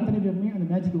நடிகர்கள் அத்தனை பேருமே அந்த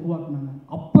மேஜிக்கை உருவாக்குனாங்க.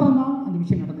 அப்புறம் தான் அந்த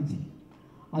விஷயம் நடந்துச்சு.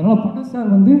 அதனால் பகத் சார்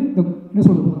வந்து இந்த என்ன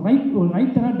சொல்கிறது, ஒரு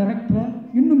ரைட்டராக டைரக்டரை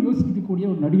இன்னும் யோசிக்கக்கூடிய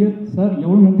ஒரு நடிகர் சார்.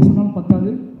 எவ்வளோ நன்றி சொன்னாலும்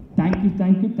பத்தாது. Thank you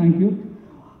thank you thank you.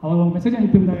 அவர் மெசேஜ்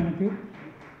அனுப்பியிருந்தார் எனக்கு,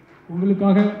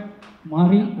 உங்களுக்காக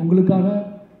மாறி, உங்களுக்காக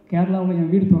கேரளாவில்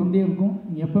என் வீடு திறந்தே இருக்கும்,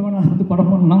 நீங்கள் எப்போ வேணாலும் வந்து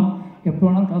படம் பண்ணலாம், எப்போ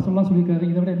வேணாலும் காசெல்லாம் சொல்லியிருக்காரு,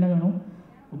 இதை விட என்ன வேணும்.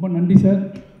 ரொம்ப நன்றி சார்.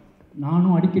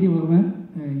 நானும் அடிக்கடி வருவேன்,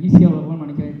 ஈஸியாக வருவேன்னு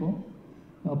நினைக்கிறேன் இப்போது.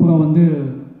 அப்புறம் வந்து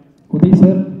உதய்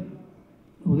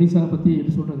சாரை பற்றி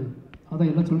எப்படி சொல்கிறது,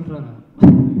 அதான் எல்லாம் சொல்லிட்டுறாங்க.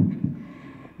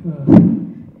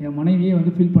 என் மனைவியே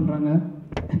வந்து ஃபீல் பண்ணுறாங்க,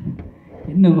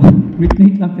 என்ன மிட்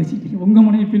நைட்லாம் பேசிட்டு உங்கள்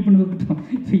மனைவி ஃபீல் பண்ணது இருக்கட்டும்,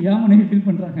 இப்போ என் மனைவி ஃபீல்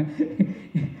பண்ணுறாங்க.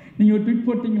 நீங்கள் ஒரு ட்வீட்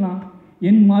போட்டிங்களா,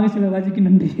 என் மாரிசெல்வராஜுக்கு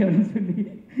நன்றி அப்படின்னு சொல்லி.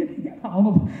 அவங்க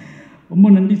ரொம்ப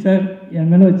நன்றி சார்,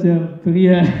 என் மேலே வச்ச பெரிய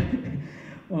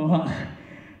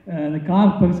அந்த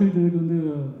கார் பரிசீலித்ததுக்கு வந்து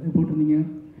போட்டிருந்தீங்க.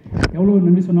 எவ்வளோ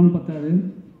நன்றி சொன்னாலும் பத்தாது.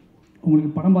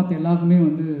 உங்களுக்கு படம் பார்த்த எல்லாருக்குமே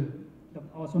வந்து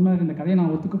அவர் சொன்னார், இந்த கதையை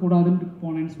நான் ஒத்துக்கக்கூடாதுன்ட்டு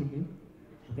போனேன்னு சொல்லி.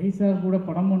 உதய் சார் கூட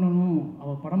படம் பண்ணணும்,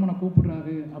 அவர் படம் பண்ண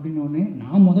கூப்பிடுறாரு அப்படின்னோடனே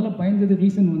நான் முதல்ல பயந்தது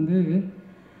ரீசன் வந்து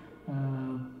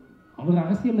அவர்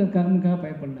அரசியலில் இருக்காருன்னுக்காக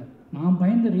பயப்படல. நான்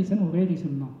பயந்த ரீசன் ஒரே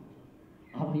ரீசன் தான்,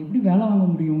 அவர் எப்படி வேலை வாங்க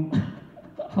முடியும்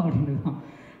அப்படின்னு தான்.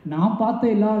 நான்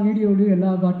பார்த்த எல்லா வீடியோலையும்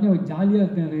எல்லா பாட்லையும் அவர் ஜாலியாக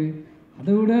இருக்கார்.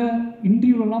 அதை விட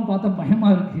இன்டர்வியூலாம் பார்த்தா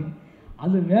பயமாக இருக்குது,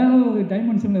 அது வேறு ஒரு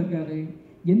டைமென்ஷனில் இருக்கார்.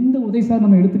 எந்த உதய் சார்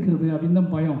நம்ம எடுத்துக்கிறது அப்படின்னு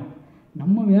தான் பயம்.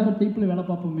 நம்ம வேறு டைப்பில் வேலை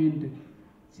பார்ப்போமேன்ட்டு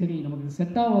சரி நமக்கு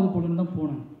செட் ஆகாது போலன்னு தான்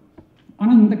போனேன்.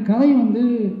 ஆனால் இந்த கதை வந்து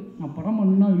நான் படம்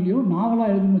பண்ணா இல்லையோ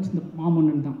நாவலாக எழுதுன்னு வச்சிருந்த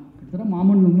மாமன்னன் தான். கிட்டத்தட்ட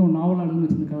மாமன்னன் வந்து ஒரு நாவலாக எழுதுன்னு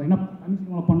வச்சிருந்த கதை. ஏன்னா தமிழ்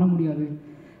சினிமாவில் பண்ண முடியாது,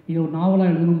 இதை ஒரு நாவலாக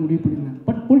எழுதணும்னு முடிவு பண்ணியிருந்தேன்.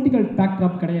 பட் பொலிட்டிக்கல்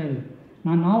பேக்ட்ராப் கிடையாது.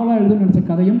 நான் நாவலாக எழுதணும்னு நினச்ச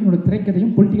கதையும் என்னோடய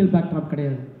திரைக்கதையும் பொலிட்டிக்கல் பேக்ட்ராப்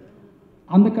கிடையாது.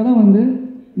 அந்த கதை வந்து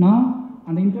நான்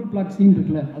அந்த இன்டர்வல் பிளாக் சீன்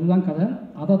இருக்குல்ல, அதுதான் கதை.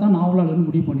 அதை தான் நாவலாக எழுதணும்னு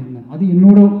முடிவு பண்ணியிருந்தேன். அது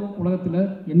என்னோட உலகத்தில்,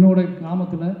 என்னோட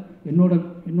கிராமத்தில்,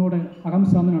 என்னோட அகம்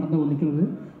சார்ந்து நடந்த ஒரு நிகழ்வு.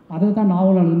 அதை தான்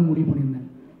நாவலாக எழுதணும்னு முடிவு பண்ணியிருந்தேன்.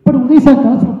 பட் உதய் சார்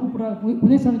கதை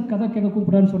உதய் சார் கதை கேட்க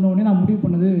கூப்பிட்றான்னு சொன்ன உடனே நான் முடிவு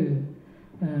பண்ணது,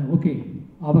 ஓகே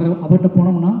அவர்கிட்ட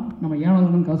போனோம்னா நம்ம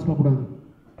ஏனாலும் காசு சொல்லக்கூடாது,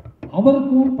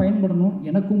 அவருக்கும் பயன்படணும்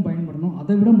எனக்கும் பயன்படணும்.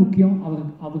 அதை விட முக்கியம்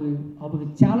அவர்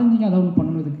சேலஞ்சிங்காக அதாவது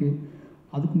பண்ணணுதுக்கு.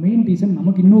 அதுக்கு மெயின் ரீசன்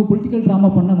நமக்கு இன்னொரு பொலிட்டிக்கல் ட்ராமா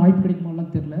பண்ண வாய்ப்பு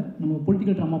கிடைக்குமாலாம் தெரில, நம்ம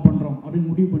பொலிட்டிக்கல் ட்ராமா பண்ணுறோம் அப்படின்னு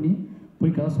முடிவு பண்ணி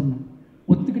போய் கதை சொன்னேன்.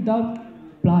 ஒத்துக்கிட்டால்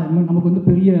நமக்கு வந்து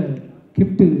பெரிய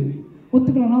கிஃப்ட்டு,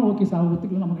 ஒத்துக்கலன்னா ஓகே சார்,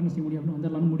 ஒத்துக்கலாம் நமக்கு என்ன செய்ய முடியும் அப்படின்னு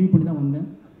வந்துடலான்னு முடிவு பண்ணி தான் வந்தேன்.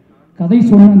 கதை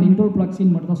சொன்னேன், அந்த இன்டர்வல் பிளாக்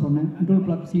சீன் மட்டும் தான் சொன்னேன். இன்டர்வல்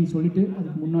பிளாக் சீன் சொல்லிவிட்டு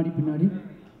அதுக்கு முன்னாடி பின்னாடி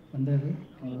வந்தார்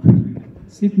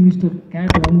சீஃப் மினிஸ்டர்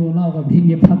கேட் வரும்போதுலாம் அவர்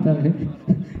அப்படிங்க பார்த்தாரு.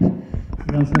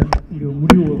 அதான் சார் இப்படி ஒரு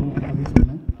முடிவு வரும் அப்படின்னு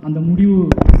சொன்னேன். அந்த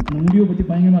முடிவை பற்றி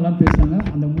பயங்கரமாக எல்லாம் பேசுகிறாங்க.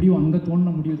 அந்த முடிவு அங்கே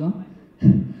தோணின முடிவு தான்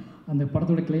அந்த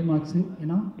படத்தோட கிளைமாக்ஸு.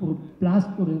 ஏன்னா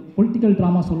ஒரு பொலிட்டிக்கல்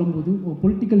ட்ராமா சொல்லும்போது, ஒரு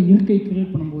பொலிட்டிக்கல் இருக்கை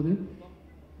கிரியேட் பண்ணும்போது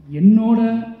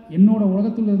என்னோட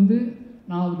உலகத்துலேருந்து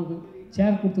நான் அதுக்கு ஒரு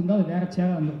சேர் கொடுத்துருந்தா அது வேறு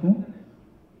சேராக இருந்திருக்கும்.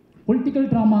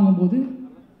 பொலிட்டிக்கல் ட்ராமாங்கும்போது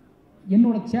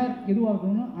என்னோடய சேர் எதுவாக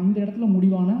இருக்கணும்னா அந்த இடத்துல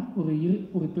முடிவான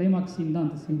ஒரு கிளைமாக்ஸ் சீன் தான்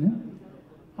அந்த சீனு.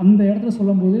 அந்த இடத்துல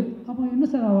சொல்லும்போது அப்போ என்ன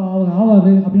சார் அவர்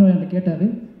ஆவாது அப்படின்னு என்கிட்ட கேட்டார்.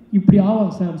 இப்படி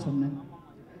ஆவாது சார் சொன்னேன்.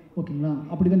 ஓகேங்களா,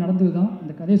 அப்படி தான் நடந்தது தான்.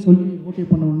 இந்த கதையை சொல்லி ஓகே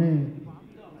பண்ண உடனே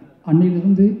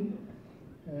அன்னையிலேருந்து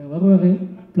வருவார்,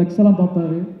 ஃப்ளெக்ஸ் எல்லாம்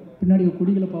பார்ப்பார், பின்னாடி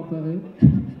கொடிகளை பார்ப்பார்.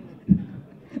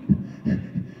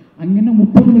 அங்கே என்ன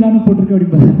 30 விழான்னு போட்டிருக்கு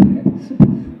அப்படிம்பாரு.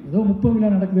 ஏதோ 30 விழா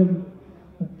நடக்குது,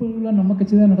 30 விழா நம்ம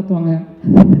கட்சி தான் நடத்துவாங்க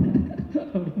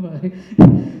அப்படிம்பாரு.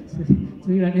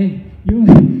 சரி டேய்,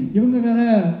 இவங்க வேறு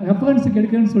ரெஃபரன்ஸுக்கு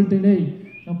எடுக்கிறேன்னு சொல்லிட்டு, டேய்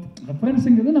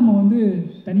ரெஃபரன்ஸுங்கிறது நம்ம வந்து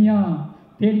தனியாக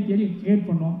தேடி கிரியேட்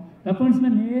பண்ணோம்.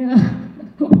 ரெஃபரன்ஸ்னால்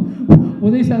நேராக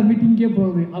உதய் சார் மீட்டிங்கே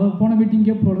போகிறது, அவர் போன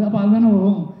மீட்டிங்கே போகிறது. அப்போ அதுதானே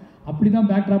வரும். அப்படி தான்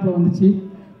பேக்ட்ராப்பில் வந்துச்சு.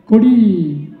 கொடி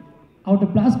அவர்கிட்ட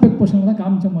பிளாஸ்பேக் போர்ஷனில் தான்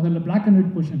காமிச்சேன் முதல்ல, பிளாக் அண்ட்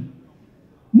ஒயிட் போர்ஷன்.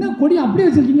 என்ன கொடி அப்படியே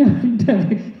வச்சுருக்கீங்க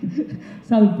அப்படின்ட்டாரு.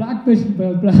 சார் அது பிளாக் பேஸ்ட்,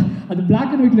 அது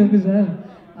பிளாக் அண்ட் ஒயிட்டில் இருக்குது சார்,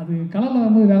 அது கலரில்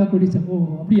வரும்போது வேலை கொடி சார். ஓ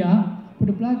அப்படியா,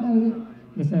 பட் பிளாக் ஆகுது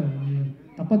இல்லை சார்,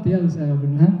 தப்பாக தெரியாது சார்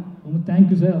அப்படின்னா. ரொம்ப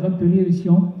தேங்க்யூ சார், அதான் பெரிய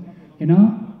விஷயம். ஏன்னா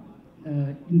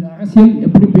இந்த அரசியல்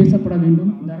எப்படி பேசப்பட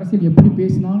வேண்டும், இந்த அரசியல் எப்படி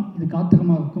பேசினால் இது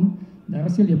காத்திரமாக இருக்கும், இந்த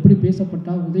அரசியல் எப்படி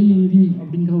பேசப்பட்டால் உதயநிதி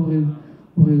அப்படிங்கிற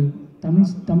ஒரு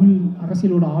தமிழ்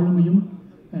அரசியலோட ஆளுமையும்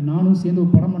நானும் சேர்ந்து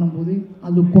ஒரு படம் பண்ணும்போது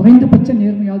அது குறைந்தபட்ச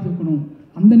நேர்மையாவது இருக்கணும்.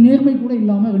 அந்த நேர்மை கூட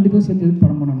இல்லாமல் 2 பேரும் சேர்ந்து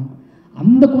படம் பண்ணணும்.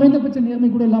 அந்த குறைந்தபட்ச நேர்மை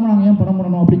கூட இல்லாமல் நாங்கள் ஏன் படம்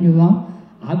பண்ணணும் அப்படிங்கிறது தான்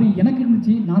அது எனக்கு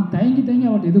இருந்துச்சு. நான் தயங்கி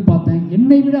அவர்கிட்ட எதிர்பார்த்தேன்.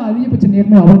 என்னை விட அதிகபட்ச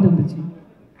நேர்மை அவர்கிட்ட இருந்துச்சு.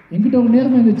 என்கிட்ட ஒரு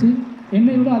நேர்மை இருந்துச்சு,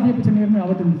 என்னை விட அதிகபட்ச நேர்மை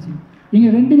அவர்கிட்ட இருந்துச்சு.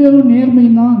 எங்கள் 2 பேரும்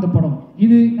நேர்மையும் தான் இந்த படம்.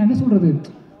 இது நான் என்ன சொல்கிறது,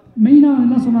 மெயினாக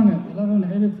என்ன சொன்னாங்க, எல்லோரும்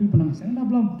நிறைய பேர் ஃபீல் பண்ணாங்க, செகண்ட்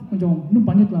ஹாப்லாம் கொஞ்சம் இன்னும்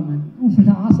பண்ணிக்கலாமே.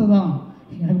 ஆசை தான்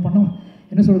எனக்கு பண்ண,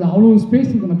 என்ன சொல்கிறது, அவ்வளோ ஸ்பேஸ்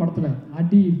இருக்குது அந்த படத்தில்.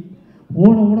 அடி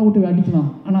ஓட விட்டு அடிக்கலாம்.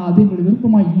 ஆனால் அது எங்களுடைய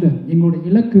விருப்பமாக இல்லை. எங்களோட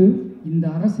இலக்கு இந்த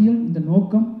அரசியல், இந்த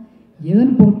நோக்கம்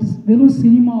எதன் பொறுத்து வெறும்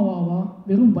சினிமாவாவா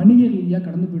வெறும் வணிக ரீதியாக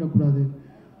கடந்து போயிடக்கூடாது.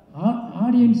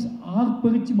 ஆடியன்ஸ்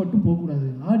ஆர்ப்பரிச்சு மட்டும் போகக்கூடாது.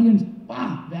 ஆடியன்ஸ்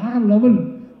வேற லெவல்,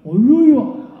 ஐயோ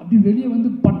அப்படி வெளியே வந்து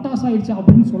பட்டாசாயிடுச்சு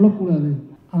அப்படின்னு சொல்லக்கூடாது.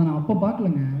 அதை நான் அப்போ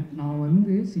பார்க்கலங்க. நான்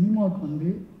வந்து சினிமாவுக்கு வந்து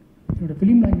என்னோடய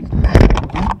ஃபிலிம் லாங்குவேஜ்,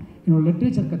 என்னோடய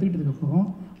லிட்ரேச்சர் கற்றுக்கிட்டதுக்கப்புறம்,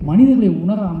 மனிதர்களை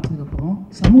உணர ஆரம்பிச்சதுக்கப்புறம்,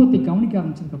 சமூகத்தை கவனிக்க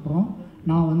ஆரம்பிச்சதுக்கப்புறம்,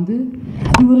 நான் வந்து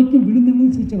அது வரைக்கும் விழுந்து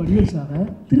சிரித்த வடிவேல் சாரை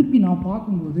திருப்பி நான்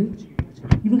பார்க்கும்போது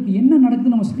இவருக்கு என்ன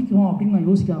நடக்குது நம்ம சிரிக்கிறோம் அப்படின்னு நான்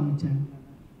யோசிக்க ஆரம்பித்தேன்.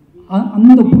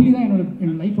 அந்த புள்ளி தான் என்னோட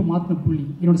லைஃப்பை மாற்றின புள்ளி,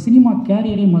 என்னோடய சினிமா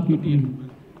கேரியரே மாற்றின புள்ளி.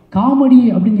 காமெடி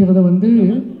அப்படிங்கிறத வந்து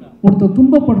ஒருத்தர்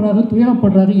துன்பப்படுறாரு,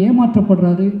 துயரப்படுறாரு,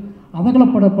 ஏமாற்றப்படுறாரு,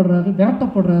 அவகலப்படப்படுறாரு,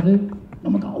 விரட்டப்படுறாரு,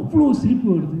 நமக்கு அவ்வளோ சிரிப்பு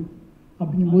வருது.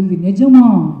 அப்படிங்கும்போது இது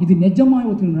நிஜமாக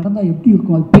ஒருத்தர் நடந்தால் எப்படி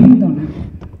இருக்கும், அது பெயின் தானே.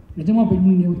 நிஜமாக பெயின்.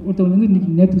 ஒருத்தர் வந்து இன்றைக்கி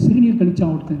நேற்று சிறுநீர்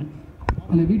கழிச்சான் ஒருத்தன்,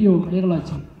 அந்த வீடியோ வைரல்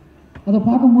ஆச்சு. அதை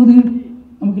பார்க்கும்போது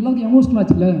நமக்கு எல்லாத்துக்கும் எமோஷனல்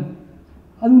ஆச்சுல்ல.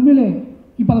 அது உண்மையிலே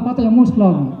இப்போ அதை பார்த்தா எமோஷனல்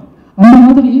ஆகும். அந்த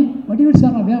மாதிரி வடிவேல்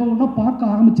சார் நான் வேறு ஒன்றா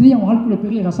பார்க்க ஆரம்பிச்சது என் வாழ்க்கையில்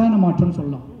பெரிய ரசாயன மாற்றம்னு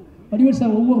சொல்லலாம். வடிவேல்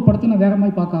சார் ஒவ்வொரு படத்தையும் நான் வேறு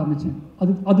மாதிரி பார்க்க ஆரம்பித்தேன்.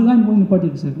 அதுதான் இப்போ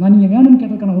நிப்பாட்டிருக்கு சார். நான் நீங்கள் வேணும்னு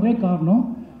கேட்டதுக்கான ஒரே காரணம்,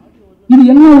 இது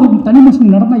எல்லாம் ஒரு தனி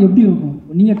மனுஷன் நடந்தால் எப்படி இருக்கும்.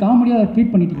 நீங்கள் காமெடியாக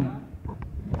ட்ரீட்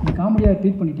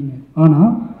பண்ணிட்டீங்க,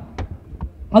 ஆனால்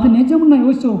அது நிஜம்னு நான்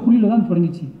யோசித்த ஒரு புள்ளியில் தான்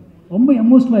தொடங்கிச்சு. ரொம்ப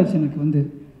எமோஷனல் ஆயிடுச்சு எனக்கு. வந்து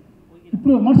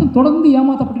இப்படி ஒரு மனுஷன் தொடர்ந்து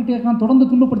ஏமாற்றப்பட்டுக்கிட்டே இருக்கான், தொடர்ந்து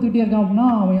துன்பப்படுத்திக்கிட்டே இருக்கான் அப்படின்னா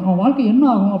அவன் வாழ்க்கை என்ன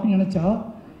ஆகும் அப்படின்னு நினச்சா,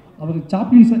 அவர்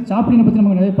சாப்ளினை பற்றி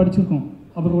நமக்கு நிறைய படிச்சிருக்கோம்,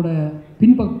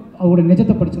 அவரோட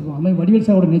நிஜத்தை படிச்சிருக்கோம். அது மாதிரி வடிவேல்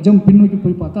சாரோட நிஜம் பின்னோக்கி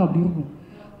போய் பார்த்தா அப்படி இருக்கும்.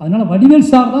 அதனால் வடிவேல்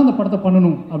சார் தான் அந்த படத்தை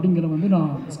பண்ணணும் அப்படிங்கிற வந்து நான்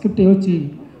ஸ்கிரிப்டை யோசித்து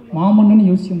மாமன்னன்னு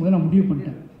யோசிக்கும் போது நான் முடிவு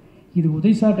பண்ணிட்டேன். இது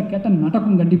உதய் சார்கிட்ட கேட்டால்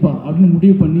நடக்கும் கண்டிப்பாக அப்படின்னு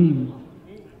முடிவு பண்ணி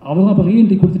அவங்க அப்போ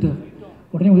ரீஎன்ட்ரி கொடுத்துட்டார்.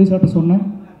 உடனே உதய் சார்கிட்ட சொன்னேன்,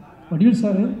 வடிவேல்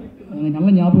சார் எனக்கு நல்ல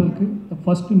ஞாபகம் இருக்குது,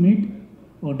 ஃபஸ்ட்டு மீட்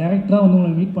ஒரு டைரக்டராக வந்து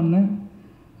உங்களை மீட் பண்ணேன்.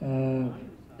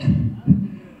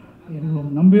 எனக்கு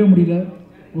நம்பவே முடியல,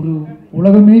 ஒரு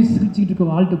உலகமே சிரிச்சுக்கிட்டு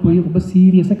இருக்க ஆள்கிட்ட போய் ரொம்ப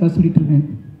சீரியஸாக கசிடிட்டு இருக்கேன்.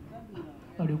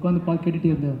 அப்படி உட்காந்து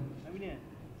கேட்டுகிட்டே இருந்தார்.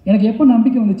 எனக்கு எப்போ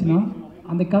நம்பிக்கை வந்துச்சுன்னா,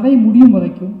 அந்த கதை முடியும்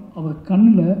வரைக்கும் அவர்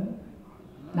கண்ணில்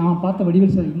நான் பார்த்த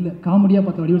வடிவேல் சார் இல்லை, காமெடியாக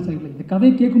பார்த்த வடிவேல் சார் இல்லை. இந்த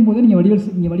கதையை கேட்கும்போதே நீங்கள்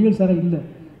வடிவேல் சாரை இல்லை,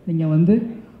 நீங்கள் வந்து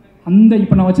அந்த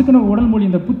இப்போ நான் வச்சுருக்கிற உடல் மொழி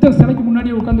இந்த புத்தர் சிலைக்கு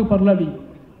முன்னாடியே உட்காந்து பரலாடி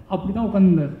அப்படி தான்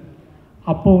உட்காந்துருந்தார்.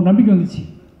 அப்போது நம்பிக்கை வந்துச்சு.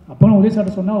 அப்போ நான் உதய்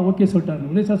சார்ட்ட சொன்னால் ஓகே சொல்லிட்டாரு.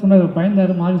 உதய் சார் சொன்னார்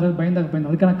பயந்தார், மாறி சார் பயந்தார்.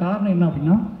 அதுக்கான காரணம் என்ன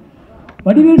அப்படின்னா,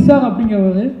 வடிவேல் சார்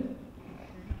அப்படிங்கிறவர்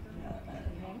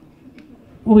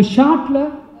ஒரு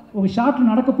ஷார்ட்டில்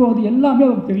நடக்க போகிறது எல்லாமே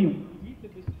அவருக்கு தெரியும்.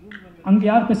 அங்கே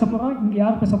யார் பேச போகிறா, இங்கே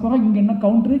யார் பேச போகிறா, இங்கே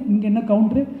என்ன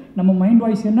கவுண்ட்ரு, நம்ம மைண்ட்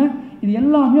வாய்ஸ் என்ன, இது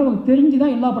எல்லாமே அவருக்கு தெரிஞ்சு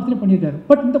தான் எல்லா படத்துலையும் பண்ணியிருக்காரு.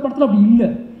 பட் இந்த படத்தில் அப்படி இல்லை.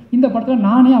 இந்த படத்தில்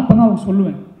நானே அப்போ தான் அவருக்கு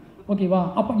சொல்லுவேன், ஓகேவா.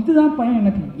 அப்போ இதுதான் பையன்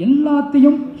எனக்கு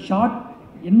எல்லாத்தையும்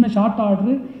என்ன ஷார்ட்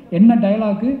ஆர்டரு, என்ன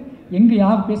டைலாகு, எங்கே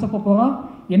யார் பேச போகிறா,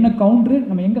 என்ன கவுண்ட்ரு,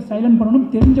 நம்ம எங்கே சைலண்ட்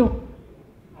பண்ணணும் தெரிஞ்ச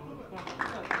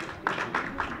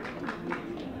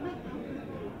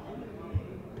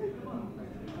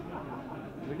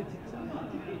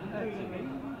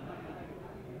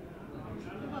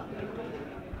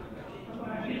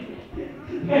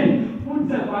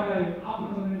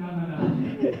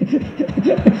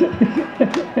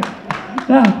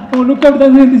லுக் அவுட்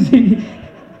தான் இருந்துச்சு.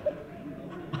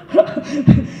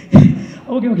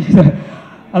 Okay sir.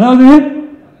 அதாவது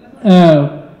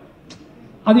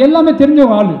அது எல்லாமே தெரிஞ்ச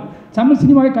ஒரு ஆள், தமிழ்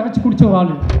சினிமாவை கரைச்சி குடித்த ஒரு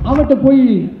ஆள், அவர்கிட்ட போய்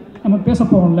நம்ம பேச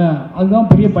போகிறோம்ல, அதுதான்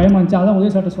பெரிய பயமாக இருந்துச்சு. அதான்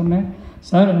உதய சார்ட்ட சொன்னேன்,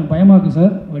 சார் எனக்கு பயமாக இருக்குது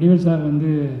சார், வடிவேல் சார்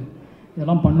வந்து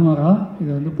இதெல்லாம் பண்ணுவாரா,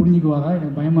 இதை வந்து புரிஞ்சுக்குவாரா,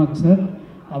 எனக்கு பயமாக இருக்குது சார்.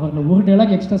 அவரில் ஒரு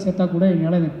டைலாக் எக்ஸ்ட்ரா சேர்த்தா கூட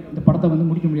என்னால் இந்த படத்தை வந்து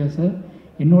முடிக்க முடியாது சார்.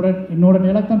 என்னோட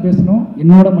டைலாக் தான் பேசணும்,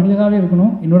 என்னோட மனிதனாகவே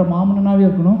இருக்கணும், என்னோட மாமன்னனாகவே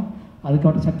இருக்கணும், அதுக்கு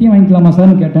அவர்கிட்ட சத்தியம் வாங்கிக்கலாமா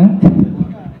சார்னு கேட்டேன்.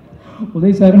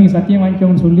 உதய் சார் நீங்கள் சத்தியம்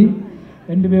வாங்கிக்கோன்னு சொல்லி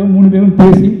 2 பேரும் 3 பேரும்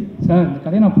பேசி, சார் இந்த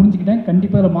கதையை நான் புரிஞ்சுக்கிட்டேன்,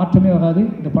 கண்டிப்பாக அதில் மாற்றமே வராது,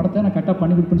 இந்த படத்தை நான் கரெக்டாக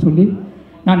பண்ணி கொடுப்பேன்னு சொல்லி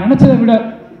நான் நினச்சதை விட,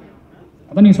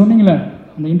 அதான் நீங்கள் சொன்னீங்களே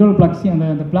அந்த இன்டோர் பிளாக்ஸி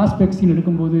அந்த ஃப்ளாஷ்பேக் சீன்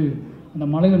எடுக்கும்போது அந்த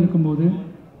மலையில் நிற்கும்போது,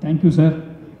 தேங்க்யூ சார்.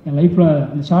 என் லைஃப்பில்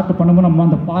அந்த ஷார்ட்டை பண்ணும்போது நம்ம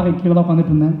அந்த பாறை கீழே தான்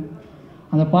உட்காந்துட்டு இருந்தேன்.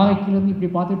 அந்த பாறை கீழே இருந்து இப்படி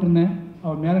பார்த்துட்டு இருந்தேன்,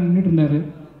 அவர் மேலே நின்றுட்டு இருந்தார்.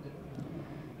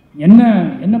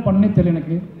 என்ன பண்ணனே தெரியல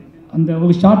எனக்கு. அந்த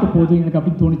ஒரு ஷார்ட்டு போது எனக்கு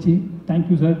அப்படி தோணுச்சு.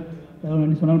 தேங்க்யூ சார்,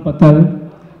 என்ன சொன்னாலும் பத்தாது.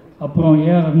 அப்புறம்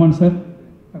ரஹ்மான் சார்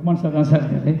தான் சார்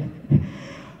இருக்காரு.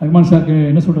 ரஹ்மான் சாருக்கு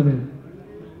என்ன சொல்கிறது,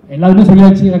 எல்லாருமே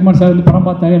சொல்லியாச்சு. ரஹ்மான் சார் வந்து படம்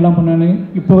பார்த்தாரு, எல்லாம் பண்ணாரு.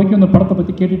 இப்போ வரைக்கும் அந்த படத்தை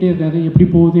பற்றி கேட்டுகிட்டே இருக்காரு, எப்படி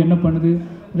போகுது, என்ன பண்ணுது,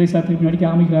 உதய் சார் திருப்பி நடிக்க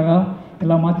ஆரம்பிக்கிறாரா,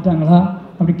 எல்லாம் மாற்றிட்டாங்களா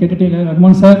அப்படி கேட்டுகிட்டே இருக்காரு.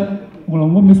 ரஹ்மான் சார் உங்களை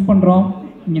ரொம்ப மிஸ் பண்ணுறோம்.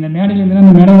 நீங்கள் இந்த மேடையில் இருந்தீங்கன்னா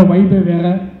அந்த மேடையோட வைபே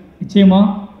வேறு. நிச்சயமாக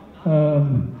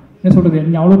என்ன சொல்கிறது,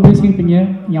 நீங்கள் அவ்வளோ பேசியிருப்பீங்க,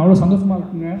 நீங்கள் அவ்வளோ சந்தோஷமாக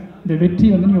இருக்குங்க. இந்த வெற்றி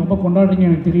வந்து நீங்கள் ரொம்ப கொண்டாடுறீங்க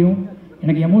எனக்கு தெரியும்,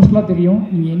 எனக்கு எமோஷனலாக தெரியும்.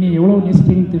 நீங்கள் என்னை எவ்வளோ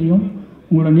நேசிக்கிறீங்கன்னு தெரியும்.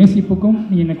 உங்களோட நேசிப்புக்கும்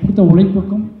நீங்கள் எனக்கு கொடுத்த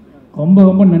உழைப்புக்கும் ரொம்ப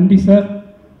ரொம்ப நன்றி சார்.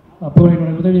 அப்புறம்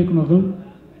என்னோடய உதவி இயக்குநர்கள்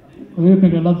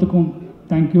எல்லாத்துக்கும்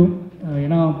தேங்க்யூ.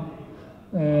 ஏன்னா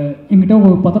என்கிட்ட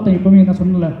ஒரு பதட்டம், எப்போவுமே நான்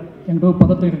சொன்னல, என்கிட்ட ஒரு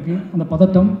பதட்டம் இருக்குது. அந்த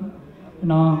பதட்டம்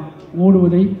நான்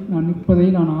ஓடுவதை, நான் நிற்பதை,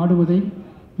 நான் ஆடுவதை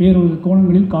வேறொரு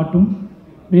கோணங்களில் காட்டும்,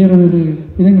 வேறொரு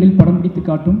விதங்களில் படம் பிடித்து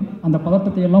காட்டும். அந்த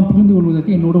பதட்டத்தை எல்லாம் புரிந்து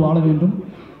கொள்வதற்கு என்னோடு வாழ வேண்டும்.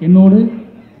 என்னோடு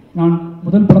நான்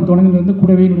முதல் படம் தொடங்கிலிருந்து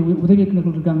கூடவே என்னுடைய உதவி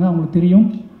இயக்குநர்கள் இருக்காங்க, அவங்களுக்கு தெரியும்.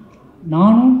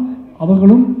 நானும்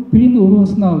அவர்களும் பிரிந்து 1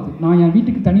 வருஷம் தான் ஆகுது. நான் என்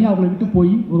வீட்டுக்கு தனியாக அவங்களை விட்டு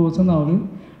போய் 1 வருஷம் தான் ஆகுது.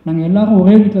 நாங்கள் எல்லோரும்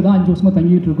ஒரே வீட்டில் தான் 5 வருஷமாக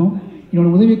தங்கிட்டு இருக்கோம்.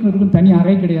 என்னோடய உதவி இயக்குநர்களுக்கும் தனி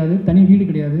அறை கிடையாது, தனி வீடு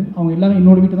கிடையாது. அவங்க எல்லோரும்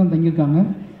என்னோடய வீட்டில் தான் தங்கியிருக்காங்க.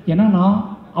 ஏன்னா நான்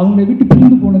அவங்களை விட்டு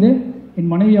பிரிந்து போனதே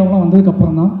என் மனைவி அவங்களாம்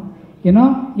வந்ததுக்கப்புறம் தான். ஏன்னா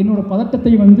என்னோடய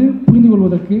பதட்டத்தை வந்து புரிந்து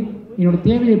கொள்வதற்கு, என்னோடய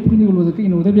தேவையை புரிந்து கொள்வதற்கு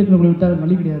என்னோடய உதவி இயக்குநர்களை விட்டால்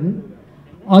வழி கிடையாது.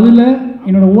 அதில்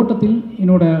என்னோடய ஓட்டத்தில்,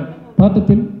 என்னோடய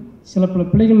பதட்டத்தில் சில பல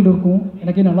பிழைகள் இருக்கும்,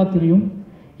 எனக்கே நல்லா தெரியும்.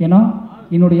 ஏன்னா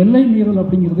என்னோடய எல்லை மீறல்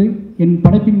அப்படிங்கிறது என்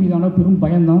படைப்பின் மீதான பெரும்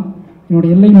பயம்தான்.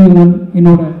 என்னோடய எல்லை மீறல்,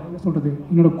 என்னோட என்ன சொல்கிறது,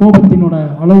 என்னோடய கோபத்தினோட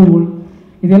அளவுகோல்,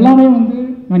 இது எல்லாமே வந்து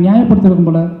நான் நியாயப்படுத்த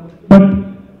விரும்பல. பட்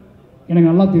எனக்கு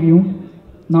நல்லா தெரியும்,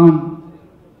 நான்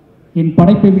என்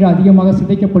படைப்பை விட அதிகமாக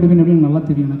சிதைக்கப்படுவேன் அப்படின்னு நல்லா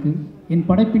தெரியும் எனக்கு. என்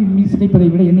படைப்பின் மீது சிதைப்பதை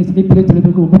விட என்னை சிதைப்பதை சில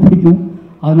பேருக்கு ரொம்ப பிடிக்கும்.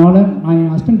 அதனால் நான்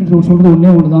என் அசிஸ்டன்ட் சொல்கிறது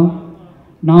ஒன்று தான்,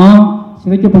 நான்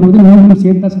சிதைக்கப்படுவது நீங்களும்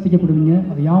சேர்ந்து தான் சிதைக்கப்படுவீங்க,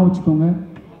 அதை ஞாபகம் வச்சுக்கோங்க.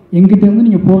 எங்கிட்டேருந்து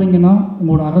நீங்கள் போவீங்கன்னா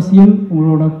உங்களோட அரசியல்,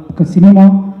 உங்களோட சினிமா,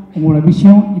 உங்களோட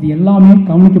விஷயம், இது எல்லாமே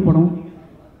கவனிக்கப்படும்.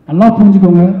 நல்லா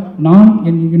புரிஞ்சுக்கோங்க. நான்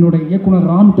என்னோட இயக்குனர்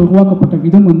ராம்கிட்ட உருவாக்கப்பட்ட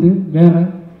விதம் வந்து வேறு.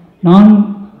 நான்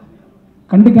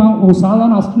ஒரு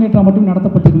சாதாரண அசிஸ்டன்டாக மட்டும்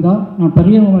நடத்தப்பட்டிருந்தால் நான்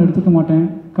பெரியவங்களை எடுத்துக்க மாட்டேன்,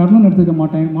 கர்ணன் எடுத்துக்க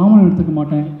மாட்டேன், மாமன் எடுத்துக்க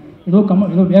மாட்டேன், ஏதோ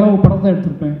வேற ஒரு படத்தை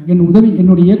எடுத்திருப்பேன்.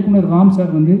 என்னுடைய இயக்குனர் ராம்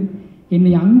சார் வந்து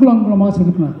என்னை அங்குலமாக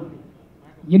செதுக்கினார்.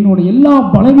 என்னோட எல்லா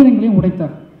பலவீனங்களையும்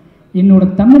உடைத்தார். என்னோட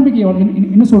தன்னம்பிக்கையை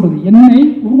என்ன சொல்கிறது, என்னை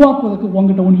உருவாக்குவதற்கு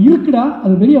உங்ககிட்ட ஒன்று இருக்குடா,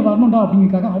 அது வெளியே வரணும்டா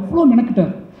அப்படிங்கிறதுக்காக அவ்வளோ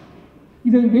மெனக்கிட்டார்.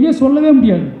 இதை வெளியே சொல்லவே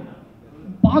முடியாது.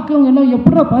 பார்க்குறவங்க எல்லாம்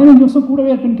எப்படா 15 வருஷம்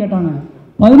கூடவே இருக்குன்னு கேட்டாங்க.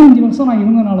 15 வருஷம் நான்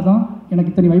இருந்தனால தான்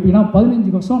எனக்கு தெரியும் வைப்பு. ஏன்னா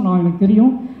 15 வருஷம் எனக்கு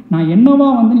தெரியும் நான் என்னவா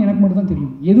வந்தேன்னு எனக்கு மட்டும் தான்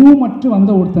தெரியும். எதுவும் மட்டும்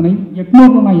வந்த ஒருத்தனை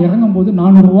எக்மோரில் நான் இறங்கும்போது,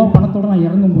 400 ரூபா பணத்தோடு நான்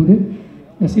இறங்கும்போது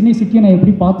இந்த சென்னை சிட்டியை நான்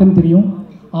எப்படி பார்த்தேன்னு தெரியும்.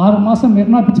 6 மாதம்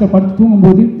மெரினா பீச்சில் படுத்து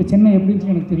தூங்கும்போது இந்த சென்னை எப்படி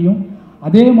இருந்துச்சு எனக்கு தெரியும்.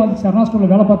 அதே மாதிரி சரணா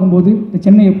ஸ்டோரில் வேலை பார்க்கும்போது இந்த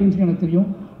சென்னை எப்படி இருந்துச்சுன்னு எனக்கு தெரியும்.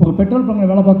 ஒரு பெட்ரோல்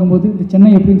பங்கில் வேலை பார்க்கும்போது இந்த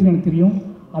சென்னை எப்படி இருந்துச்சுன்னு எனக்கு தெரியும்.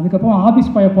 அதுக்கப்புறம்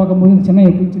ஆஃபீஸ் பாயை பார்க்கும்போது இந்த சென்னை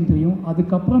எப்படி இருந்துச்சுன்னு தெரியும்.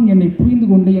 அதுக்கப்புறம் என்னை புரிந்து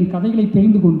கொண்டு, என் கதைகளை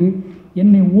தெரிந்து கொண்டு,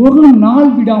 என்னை ஒரு நாள்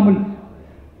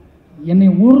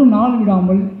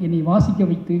விடாமல் என்னை வாசிக்க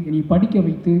வைத்து, என்னை படிக்க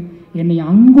வைத்து, என்னை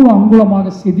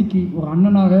அங்குலமாக செதுக்கி ஒரு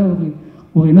அண்ணனாக,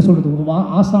 ஒரு என்ன சொல்கிறது, ஒரு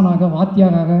ஆசானாக,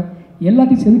 வாத்தியாராக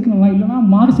எல்லாத்தையும் செதுக்கணும். இல்லைனா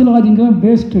மாரிசெல்வராஜ்ங்கிற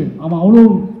வேஸ்ட்டு. அவன்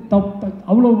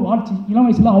அவ்வளோ ஆட்சி இளம்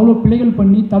வயசில் அவ்வளோ பிழைகள்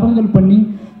பண்ணி, தவறுகள் பண்ணி,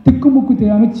 திக்குமுக்கு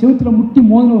தெரியாமல் செவுத்தில் முட்டி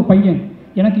மோதின ஒரு பையன்.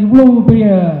 எனக்கு இவ்வளோ பெரிய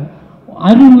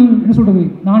அறிவு, என்ன சொல்கிறது,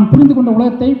 நான் புரிந்து கொண்ட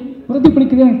உலகத்தை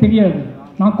பிரதிபலிக்கிறதே எனக்கு தெரியாது.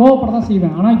 நான் கோவப்பட தான்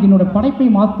செய்வேன். ஆனால் என்னோடய படைப்பை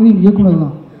மாற்றுவது இயக்குனர்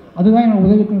தான். அதுதான் என்னோட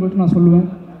உதவி இயக்குநர்களுக்கு நான் சொல்லுவேன்.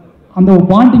 அந்த ஒரு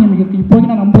பாண்டிங் எனக்கு இருக்குது.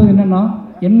 இப்போதைக்கு நான் நம்புறது என்னென்னா,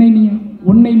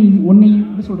 உன்னை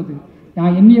என்ன சொல்கிறது,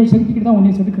 நான் என்னையை செதுக்கிட்டு தான்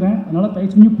உன்னையை செதுக்கிறேன். அதனால்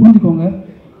தயவு செஞ்சு புரிஞ்சுக்கோங்க.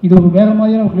 இது ஒரு வேறு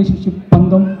மாதிரியான ஒரு ரிலேஷன்ஷிப்,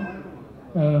 பந்தம்.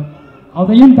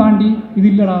 அதையும் தாண்டி இது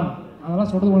இல்லைடா, அதெல்லாம்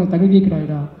சொல்கிறது உனக்கு தகுதியே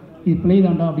கிடையாதுடா, இது பிழை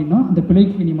தாண்டா அப்படின்னா அந்த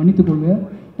பிழைக்கு நீ மன்னித்துக்கொள்க.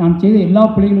 நான் செய்த எல்லா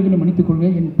பிழைகளுக்கும் நீ மன்னித்துக்கொள்க.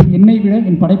 என்னை விட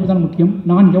என் படைப்பு தான் முக்கியம்.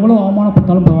 நான் எவ்வளோ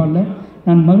அவமானப்பட்டாலும் பரவாயில்ல,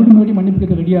 நான் மறுபடியும் மன்னிப்பு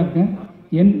கேட்க ரெடியாக இருக்கேன்.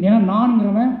 ஏன்னா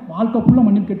நான்ங்கிறவன் வாழ்க்கை ஃபுல்லாக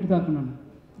மன்னிப்பு கேட்டு தான் இருக்கேன். நான்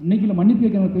இன்றைக்கி இல்லை, மன்னிப்பு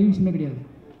கேட்குற பெரிய விஷயமே கிடையாது.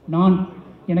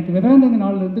 எனக்கு விவரம் இந்த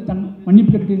நாளிலேருந்து மன்னிப்பு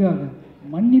கேட்டுகிட்டே தான் இருக்கேன்.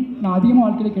 நான் அதிகமாக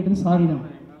வாழ்க்கையில் கேட்டது சாரி தான்.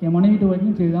 என் மனைவிட்ட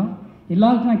வரைக்கும் சரி தான்,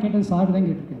 எல்லாருக்கும் நான் கேட்டது சாருக்கு தான்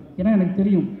கேட்டிருக்கேன். ஏன்னா எனக்கு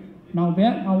தெரியும்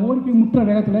நான் ஓடி போய் முட்டுற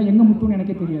வேகத்தில் எங்கே முட்டுன்னு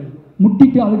எனக்கே தெரியாது.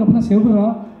 முட்டிட்டு அதுக்கப்புறம் தான் செவ்வரா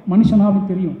மனுஷனா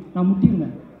அப்படின்னு தெரியும். நான்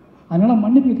முட்டிடுவேன். அதனால்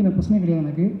மன்னிப்பு வைக்கிற பிரச்சனை கிடையாது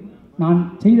எனக்கு. நான்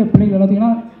செய்த பிள்ளைகள் எல்லாத்தையும்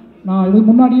ஏன்னா நான் இதுக்கு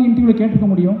முன்னாடியே இன்டர்வியூவில் கேட்டிருக்க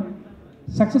முடியும்.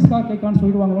 சக்ஸஸ்க்காக கேட்கலான்னு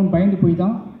சொல்லிடுவாங்களோன்னு பயந்து போய்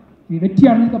தான் இது வெற்றி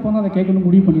அடைஞ்சதுக்கப்புறம் தான் அதை கேட்கணும்னு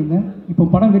முடிவு பண்ணியிருந்தேன். இப்போ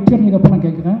படம் வெற்றி அடைஞ்சதுக்கப்புறம் நான்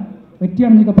கேட்குறேன். வெற்றி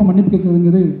அடைஞ்சதுக்கப்புறம் மன்னிப்பு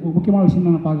கேட்குறதுங்கிறது ஒரு முக்கியமான விஷயம்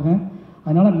நான் பார்க்குறேன்.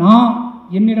 அதனால் நான்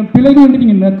என்னிடம் பிழைகள் என்று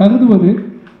நீங்கள் கருதுவது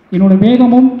என்னோடய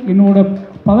வேகமும் என்னோடய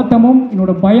பதட்டமும்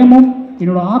என்னோடய பயமும்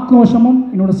என்னோடய ஆக்ரோஷமும்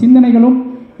என்னோடய சிந்தனைகளும்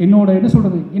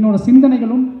என்னோட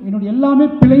சிந்தனைகளும் என்னோட எல்லாமே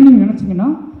பிழைன்னு நீங்கள் நினச்சிங்கன்னா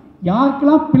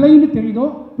யாருக்கெல்லாம் பிழைன்னு தெரியுதோ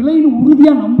பிழைன்னு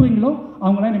உறுதியாக நம்புறீங்களோ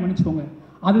அவங்களாம் என்னை மன்னிச்சுக்கோங்க.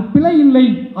 அது பிழை இல்லை.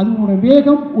 அது உன்னோட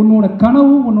வேகம், உன்னோட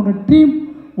கனவு, உன்னோட ட்ரீம்,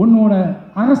 உன்னோட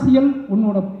அரசியல்,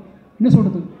 உன்னோட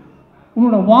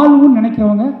வாழ்வுன்னு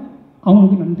நினைக்கிறவங்க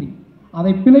அவங்களுக்கு நன்றி.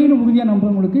 அதை பிழைன்னு உறுதியாக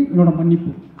நம்புறவங்களுக்கு என்னோட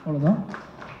மன்னிப்பு. அவ்வளோதான்.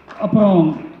 அப்புறம்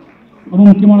ரொம்ப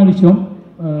முக்கியமான விஷயம்,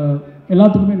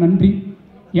 எல்லாத்துக்குமே நன்றி.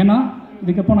 ஏன்னா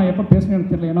இதுக்கப்புறம் நான் எப்போ பேசுகிறேன்னு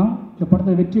எனக்கு தெரியல. ஏன்னா இந்த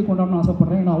படத்தை வெற்றியை கொண்டாடணும்னு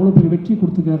ஆசைப்பட்றேன். ஏன்னா அவ்வளோ பெரிய வெற்றியை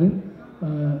கொடுத்துருக்காரு.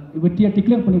 வெற்றியாக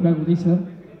டிக்ளேர் பண்ணியிருக்காரு உதய் சார்.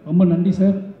 ரொம்ப நன்றி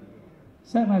சார்.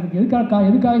 சார் நான் இதுக்கு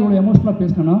எதுக்காக இவ்வளோ எமோஷனலாக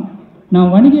பேசினேன்னா,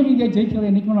 நான் வணிக ரீதியாக ஜெயிக்கிறதை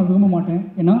என்றைக்குமே நான் விரும்ப மாட்டேன்.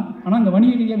 ஆனால் இந்த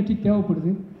வணிக ரீதியாக வெற்றி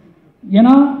தேவைப்படுது.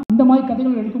 ஏன்னா இந்த மாதிரி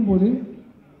கதைகள் எடுக்கும்போது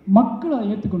மக்கள் அதை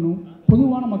ஏற்றுக்கணும்.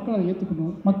 பொதுவான மக்கள் அதை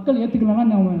ஏற்றுக்கணும். மக்கள் ஏற்றுக்கலன்னா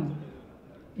நம்ம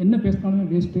என்ன பேசினாலுமே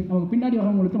வேஸ்ட்டு. நமக்கு பின்னாடி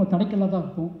வரவங்களுக்கு நம்ம தடைக்கெல்லாம் தான்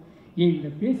இருப்போம். இதை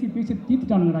பேசி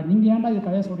தீர்த்துட்டானுங்கடா, நீங்கள் ஏன்டா இதை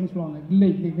கதையை சொல்கிறேன்னு சொல்லுவாங்க. இல்லை,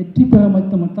 இதை வெற்றி பெற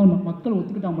மக்கள்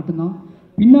ஒத்துக்கிட்டால் மட்டும்தான்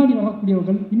பின்னாடி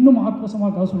வரக்கூடியவர்கள் இன்னும்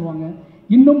ஆக்ரோஷமாக கதை சொல்லுவாங்க.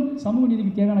 இன்னும் சமூக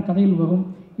நீதிக்கு தேவையான கதைகள் வரும்.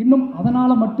 இன்னும்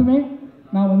அதனால் மட்டுமே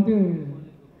நான்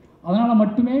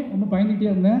ரொம்ப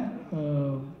பயந்துக்கிட்டே இருந்தேன்.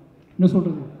 என்ன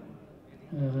சொல்கிறது,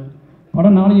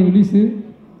 படம் நாளைக்கு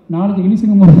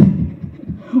ரிலீஸுங்கும் போது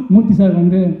மூர்த்தி சார்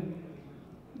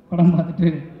படம் பார்த்துட்டு,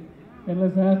 இல்லை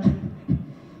சார்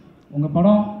உங்கள்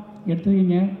படம்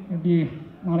எடுத்துருக்கீங்க, எப்படி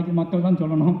நாளைக்கு மக்கள் தான்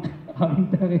சொல்லணும்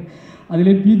அப்படின்ட்டு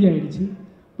அதிலே பீதி ஆகிடுச்சு.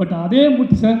 பட் அதே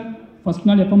மூர்த்தி சார் ஃபஸ்ட்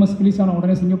நாள் எஃப்எம்எஸ் ரிலீஸ் ஆன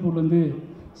உடனே சிங்கப்பூர்லேருந்து,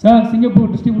 சார்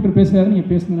சிங்கப்பூர் டிஸ்ட்ரிபியூட்டர் பேசுகிறாரு,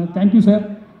 நீங்கள் பேசுங்க, தேங்க்யூ சார்.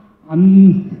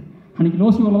 அன்றைக்கி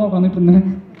லோசியூரில் தான் உட்காந்துட்டு இருந்தேன்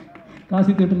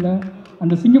காசி தேட்டரில்.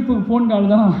 அந்த சிங்கப்பூர் ஃபோன்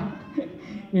கால் தான்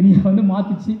என்னை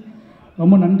மாற்றிச்சு.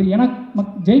 ரொம்ப நன்றி. ஏன்னா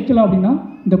ஜெயிக்கலாம் அப்படின்னா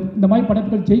இந்த மாதிரி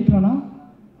படைப்புகள் ஜெயிக்கலன்னா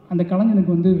அந்த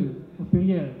கலைஞனுக்கு ஒரு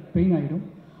பெரிய பெயின் ஆகிடும்.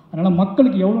 அதனால்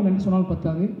மக்களுக்கு எவ்வளோ நன்றி சொன்னாலும்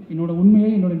பத்தாது. என்னோடய உண்மையை,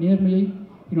 என்னோடய நேர்மையை,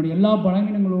 என்னுடைய எல்லா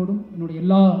பலவீனங்களோடும் என்னுடைய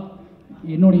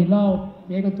எல்லா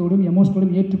வேகத்தோடும்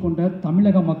எமோஷனோடும் ஏற்றுக்கொண்ட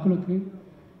தமிழக மக்களுக்கு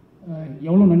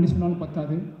எவ்வளோ நன்றி சொன்னாலும்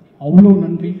பத்தாது. அவ்வளோ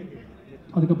நன்றி.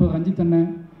 அதுக்கப்புறம் ரஞ்சித் அண்ணன்,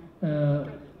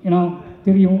 ஏன்னா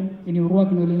தெரியும் என்னை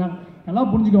உருவாக்குனது இல்லைன்னா நல்லா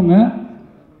புரிஞ்சுக்கோங்க.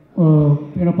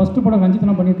 என்னோடய ஃபஸ்ட்டு படம் ரஞ்சித்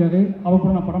அண்ணன் பண்ணியிருக்காரு, அவர்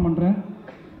கூட நான் படம் பண்ணுறேன்.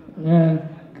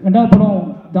 ரெண்டாவது படம்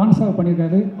டான்ஸ் சார்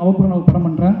பண்ணியிருக்காரு, அவர் கூட நான் படம்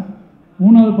பண்ணுறேன்.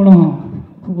 மூணாவது படம்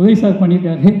உதய் சார்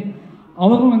பண்ணியிருக்காரு,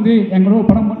 அவரும் எங்களோட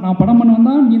நான் படம் பண்ண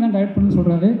வந்தால் நீ தான் டைரக்ட் பண்ணுன்னு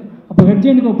சொல்கிறாரு. அப்போ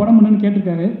ரெட்ஜெயினுக்கு ஒரு படம் பண்ணுன்னு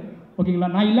கேட்டிருக்காரு. ஓகேங்களா,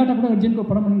 நான் இல்லாட்டா கூட ரெட்ஜெயினுக்கு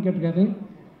ஒரு படம் பண்ணுன்னு கேட்டிருக்காரு.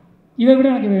 இதை விட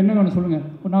எனக்கு என்ன வேணும் சொல்லுங்கள்.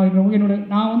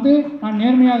 நான்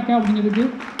நேர்மையாக இருக்கேன் அப்படிங்கிறதுக்கு,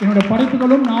 என்னோடய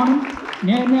படைப்புகளும் நானும்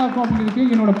நேர்மையாக இருக்கோம் அப்படிங்கிறதுக்கு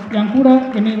என் கூட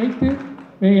என்னை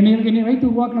வைத்து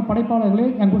உருவாக்கின படைப்பாளர்களே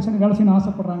என் கூட சேர்ந்து வேலை செய்யணும்னு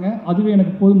ஆசைப்பட்றாங்க. அதுவே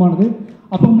எனக்கு போதுமானது.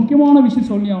 அப்போ முக்கியமான விஷயம்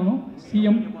சொல்லி ஆகணும்.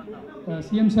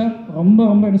 சிஎம் சார் ரொம்ப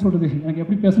என்ன சொல்கிறது, எனக்கு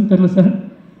எப்படி பேசணும்னு தெரியல சார்.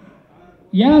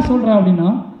 ஏன் சொல்கிறேன் அப்படின்னா,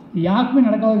 யாருக்குமே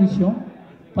நடக்காத விஷயம்.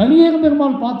 பரியேறும்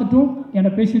பெருமாள் பார்த்துட்டும் என்னை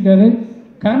பேசியிருக்காரு,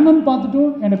 கர்ணன்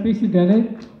பார்த்துட்டும் என்னை பேசியிருக்காரு,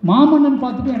 மாமன்னன்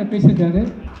பார்த்துட்டும் என்னை பேசியிருக்காரு.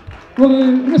 ஒரு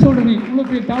என்ன சொல்கிறது, இவ்வளோ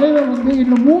பெரிய தலைவர்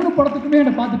இன்னும் 3 படத்துக்குமே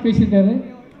என்னை பார்த்து பேசியிருக்காரு.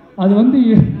 அது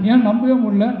ஏன் நம்பவே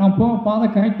முடியல. நான் போக பாதை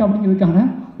கரெக்ட் அப்படிங்கிறதுக்கான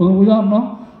ஒரு உதாரணம்.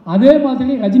 அதே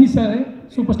மாதிரி Rajini sir,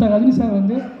 super star Rajini sir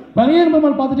Pariyerum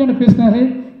Perumal பார்த்துட்டு என்னை பேசினார்,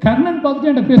 கர்ணன்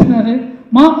பார்த்துட்டு என்னை பேசினார்,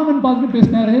 மாமன்னன் பார்த்துட்டு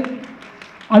பேசினார்.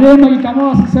 அதே மாதிரி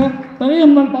கமல்ஹாசன் சார்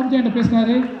பரியேறும் பெருமாள் பார்த்துட்டு என்னை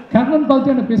பேசினார், கர்ணன்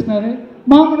பார்த்துட்டு என்னை பேசினார்,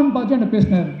 மாமன்னன் பார்த்துட்டு என்னை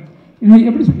பேசினார். இது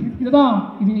எப்படி இதுதான்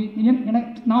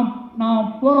எனக்கு நான்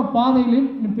போகிற பாதைகளில்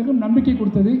எனக்கு பெரும் நம்பிக்கை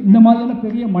கொடுத்தது இந்த மாதிரியான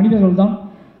பெரிய மனிதர்கள் தான்.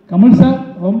 கமல் சார்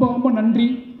ரொம்ப நன்றி.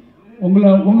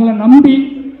 உங்களை நம்பி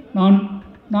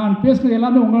நான் பேசுகிறது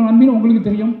எல்லாமே உங்களை நம்பின்னு உங்களுக்கு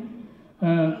தெரியும்.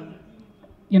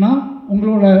 ஏன்னா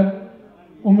உங்களோட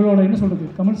என்ன சொல்கிறது,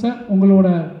 கமல் சார் உங்களோட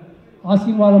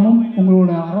ஆசீர்வாதமும்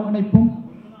உங்களோட அரவணைப்பும்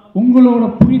உங்களோட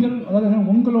புரிதல், அதாவது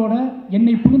உங்களோட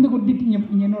என்னை புரிந்து கொண்டுட்டு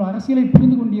நீங்கள் என்னோட அரசியலை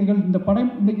புரிந்து கொண்டீர்கள். இந்த படம்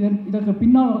இதற்கு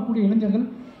பின்னால் வரக்கூடிய இளைஞர்கள்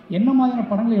என்ன மாதிரியான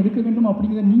படங்களை எடுக்க வேண்டும்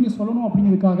அப்படிங்கிறத நீங்கள் சொல்லணும்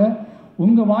அப்படிங்கிறதுக்காக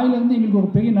உங்கள் வாயிலிருந்து எங்களுக்கு ஒரு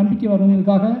பெரிய நம்பிக்கை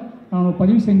வரணுங்கிறதுக்காக நான்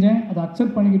பதிவு செஞ்சேன். அதை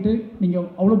அக்செப்ட் பண்ணிக்கிட்டு நீங்கள்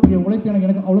அவ்வளோ பெரிய உழைப்பு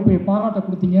எனக்கு அவ்வளோ பெரிய பாராட்டை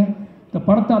கொடுத்தீங்க. இந்த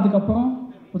படத்தை அதுக்கப்புறம்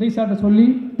உதய் சார்கிட்ட சொல்லி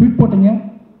ட்வீட் போட்டீங்க.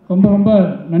 ரொம்ப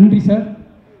நன்றி சார்.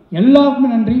 எல்லாருக்குமே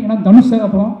நன்றி. ஏன்னா தனுஷ்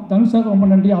சார் ரொம்ப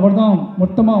நன்றி. அவர் தான்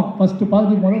மொத்தமாக ஃபஸ்ட்டு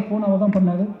பாசிட்டிவ் முதல் ஃபோன் அவர் தான்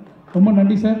பண்ணார். ரொம்ப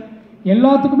நன்றி சார்.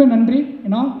 எல்லாத்துக்குமே நன்றி.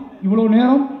 ஏன்னா இவ்வளோ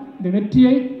நேரம் இந்த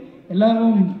வெற்றியை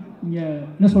எல்லோரும் நீங்கள்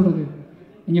என்ன சொல்கிறது,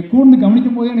 நீங்கள் கூர்ந்து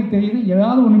கவனிக்கும் போதே எனக்கு தெரியுது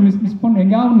ஏதாவது ஒன்று மிஸ் பண்ண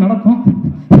எங்கேயாவது ஒன்று நடக்கும்.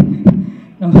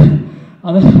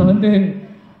 அதை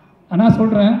நான்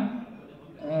சொல்கிறேன்,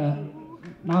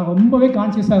 நான் ரொம்பவே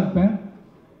கான்சியஸாக இருப்பேன்.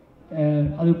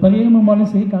 அது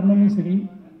பரியமாலும் சரி கர்ணமும் சரி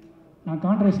நான்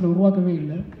கான்ட்ரவர்சியில் உருவாக்கவே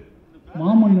இல்லை.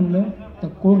 மாமன்னனில் த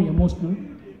கோர் எமோஷ்னல்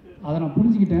அதை நான்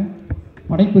புரிஞ்சுக்கிட்டேன்.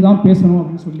 படைப்பு தான் பேசணும்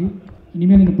அப்படின்னு சொல்லி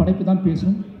இனிமேல் இந்த படைப்பு தான்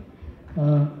பேசும்.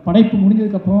 படைப்பு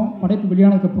முடிஞ்சதுக்கப்புறம், படைப்பு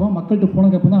வெளியானதுக்கப்புறம், மக்கள்கிட்ட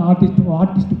போனதுக்கப்புறம் தான்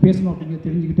ஆர்டிஸ்ட் பேசணும் அப்படிங்கிறத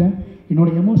தெரிஞ்சுக்கிட்டேன்.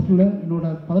 என்னோடய எமோஷ்னலில்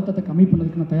என்னோடய பதட்டத்தை கம்மி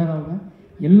பண்ணதுக்கு நான் தயாராகுவேன்.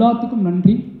 எல்லாத்துக்கும்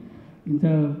நன்றி. இந்த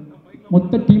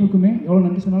மொத்த டீமுக்குமே எவ்வளோ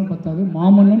நன்றி சொன்னாலும் பத்தாது.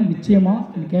 மாமன்னன் நிச்சயமாக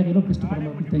இந்த கேரியரில் பெஸ்ட் படம்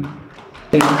இருக்கும்.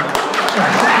 தேங்க்யூ.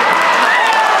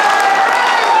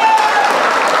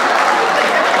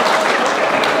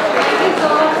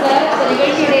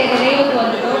 நிகழ்ச்சியுடைய நிறைவுக்கு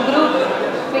வந்துட்டோம். குரூப்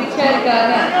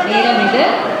பிக்சருக்காக நேரம் இது.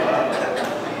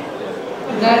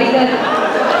 நடிகர்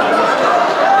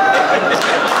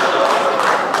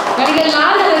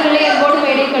லால் அவர்களே அன்போடு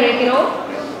மேடைக்கு அழைக்கிறோம்.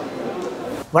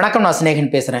 வணக்கம், நான்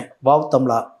சினேகன் பேசுகிறேன். வாவ்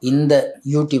தமிழா இந்த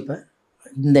யூடியூப்பை,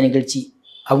 இந்த நிகழ்ச்சி,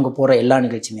 அவங்க போகிற எல்லா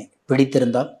நிகழ்ச்சியுமே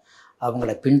பிடித்திருந்தால்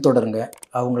அவங்கள பின்தொடருங்க.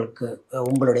 அவங்களுக்கு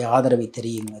உங்களுடைய ஆதரவை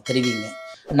தெரிவிங்க.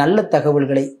 நல்ல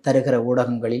தகவல்களை தருகிற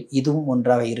ஊடகங்களில் இதுவும்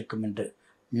ஒன்றாக இருக்கும் என்று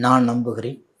நான்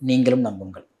நம்புகிறேன். நீங்களும்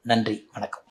நம்புங்கள். நன்றி, வணக்கம்.